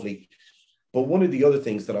quite lovely. But one of the other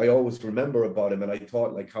things that I always remember about him, and I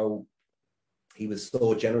thought, like, how he was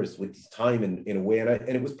so generous with his time in a way. And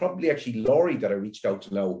it was probably actually Laurie that I reached out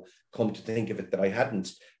to now, come to think of it, that I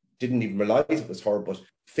didn't even realize it was her. But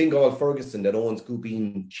Fingal Ferguson, that owns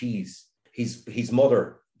Goobeen Cheese, his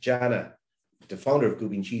mother, Jana, the founder of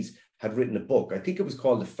Goobeen Cheese, had written a book. I think it was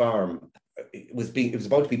called The Farm. It was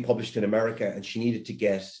about to be published in America, and she needed to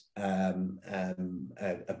get a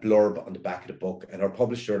blurb on the back of the book, and her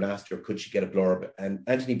publisher had asked her, could she get a blurb? And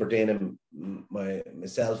Anthony Bourdain and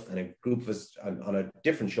myself and a group of us on a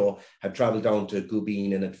different show had traveled down to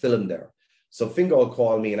Goobeen and had filmed there. So Fingal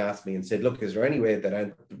called me and asked me and said, look, is there any way that I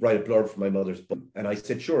could write a blurb for my mother's book? And I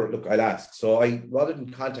said, sure, look, I'll ask. So rather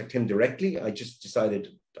than contact him directly, I just decided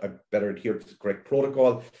I better adhere to the correct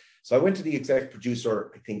protocol. So I went to the exec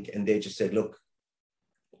producer, I think, and they just said, look,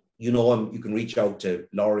 you know him, you can reach out to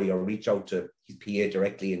Laurie or reach out to his PA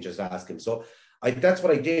directly and just ask him. So that's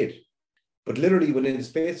what I did. But literally within the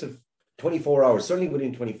space of 24 hours, certainly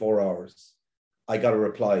within 24 hours, I got a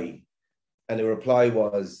reply. And the reply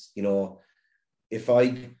was, you know, if I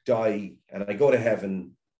die and I go to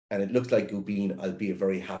heaven and it looks like Goobeen, I'll be a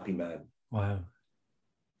very happy man. Wow.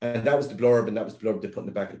 And that was the blurb, and that was the blurb they put in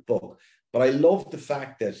the back of the book. But I love the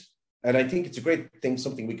fact that, and I think it's a great thing,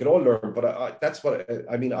 something we could all learn, but that's what,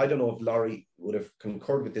 I mean, I don't know if Laurie would have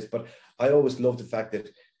concurred with this, but I always love the fact that,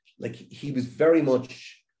 like, he was very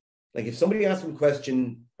much, like, if somebody asked him a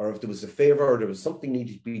question, or if there was a favor, or there was something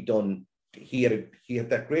needed to be done, he had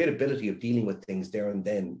that great ability of dealing with things there and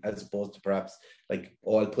then, as opposed to perhaps like,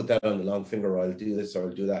 oh, I'll put that on the long finger, or I'll do this, or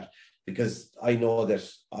I'll do that. Because I know that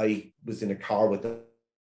I was in a car with them,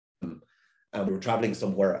 and we were traveling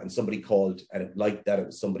somewhere, and somebody called, and it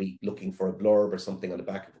was somebody looking for a blurb or something on the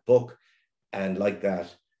back of the book. And like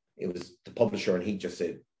that, it was the publisher, and he just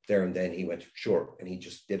said there and then, he went, sure. And he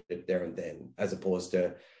just did it there and then, as opposed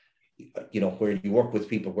to, you know, where you work with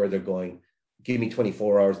people where they're going, give me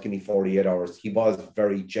 24 hours, give me 48 hours. He was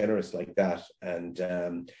very generous like that. And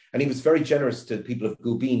he was very generous to the people of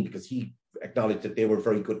Goobeen, because he acknowledged that they were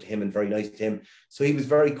very good to him and very nice to him. So he was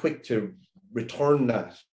very quick to return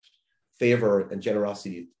that favor and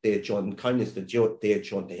generosity they had shown, and kindness that they had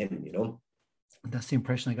shown to him, you know. That's the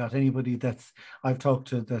impression I got. Anybody that's I've talked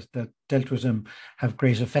to that dealt with him have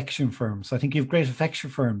great affection for him. So I think you have great affection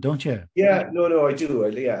for him, don't you? Yeah, no, I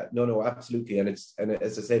do. Yeah, no, absolutely. And as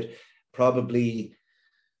I said, probably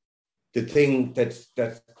the thing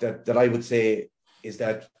that I would say is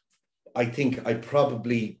that I think I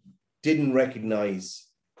probably didn't recognize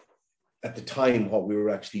at the time what we were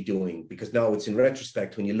actually doing, because now it's in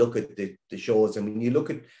retrospect when you look at the shows, and when you look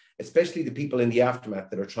at especially the people in the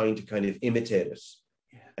aftermath that are trying to kind of imitate it,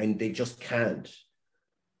 and they just can't,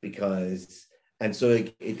 because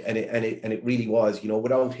it really was,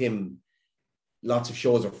 without him, lots of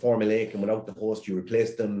shows are formulaic, and without the host you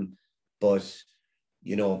replace them, but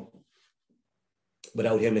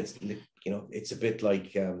without him it's a bit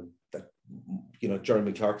like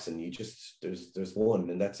Jeremy Clarkson. You just there's one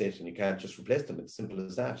and that's it, and you can't just replace them. It's simple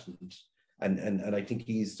as that. And I think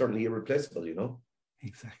he's certainly irreplaceable.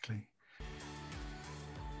 Exactly.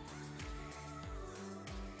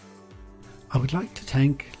 I would like to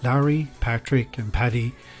thank Laurie, Patrick and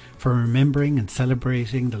Paddy for remembering and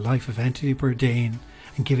celebrating the life of Anthony Bourdain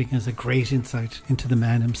and giving us a great insight into the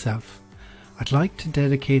man himself. I'd like to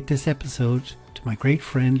dedicate this episode to my great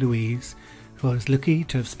friend Louise, who I was lucky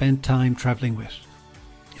to have spent time travelling with.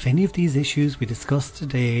 If any of these issues we discussed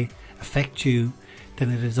today affect you, then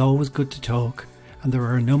it is always good to talk, and there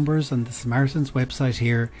are numbers on the Samaritans website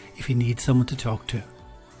here if you need someone to talk to.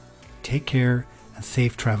 Take care and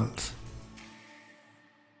safe travels.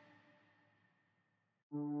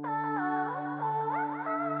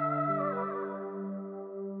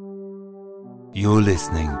 You're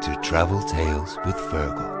listening to Travel Tales with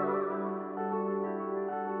Fergal.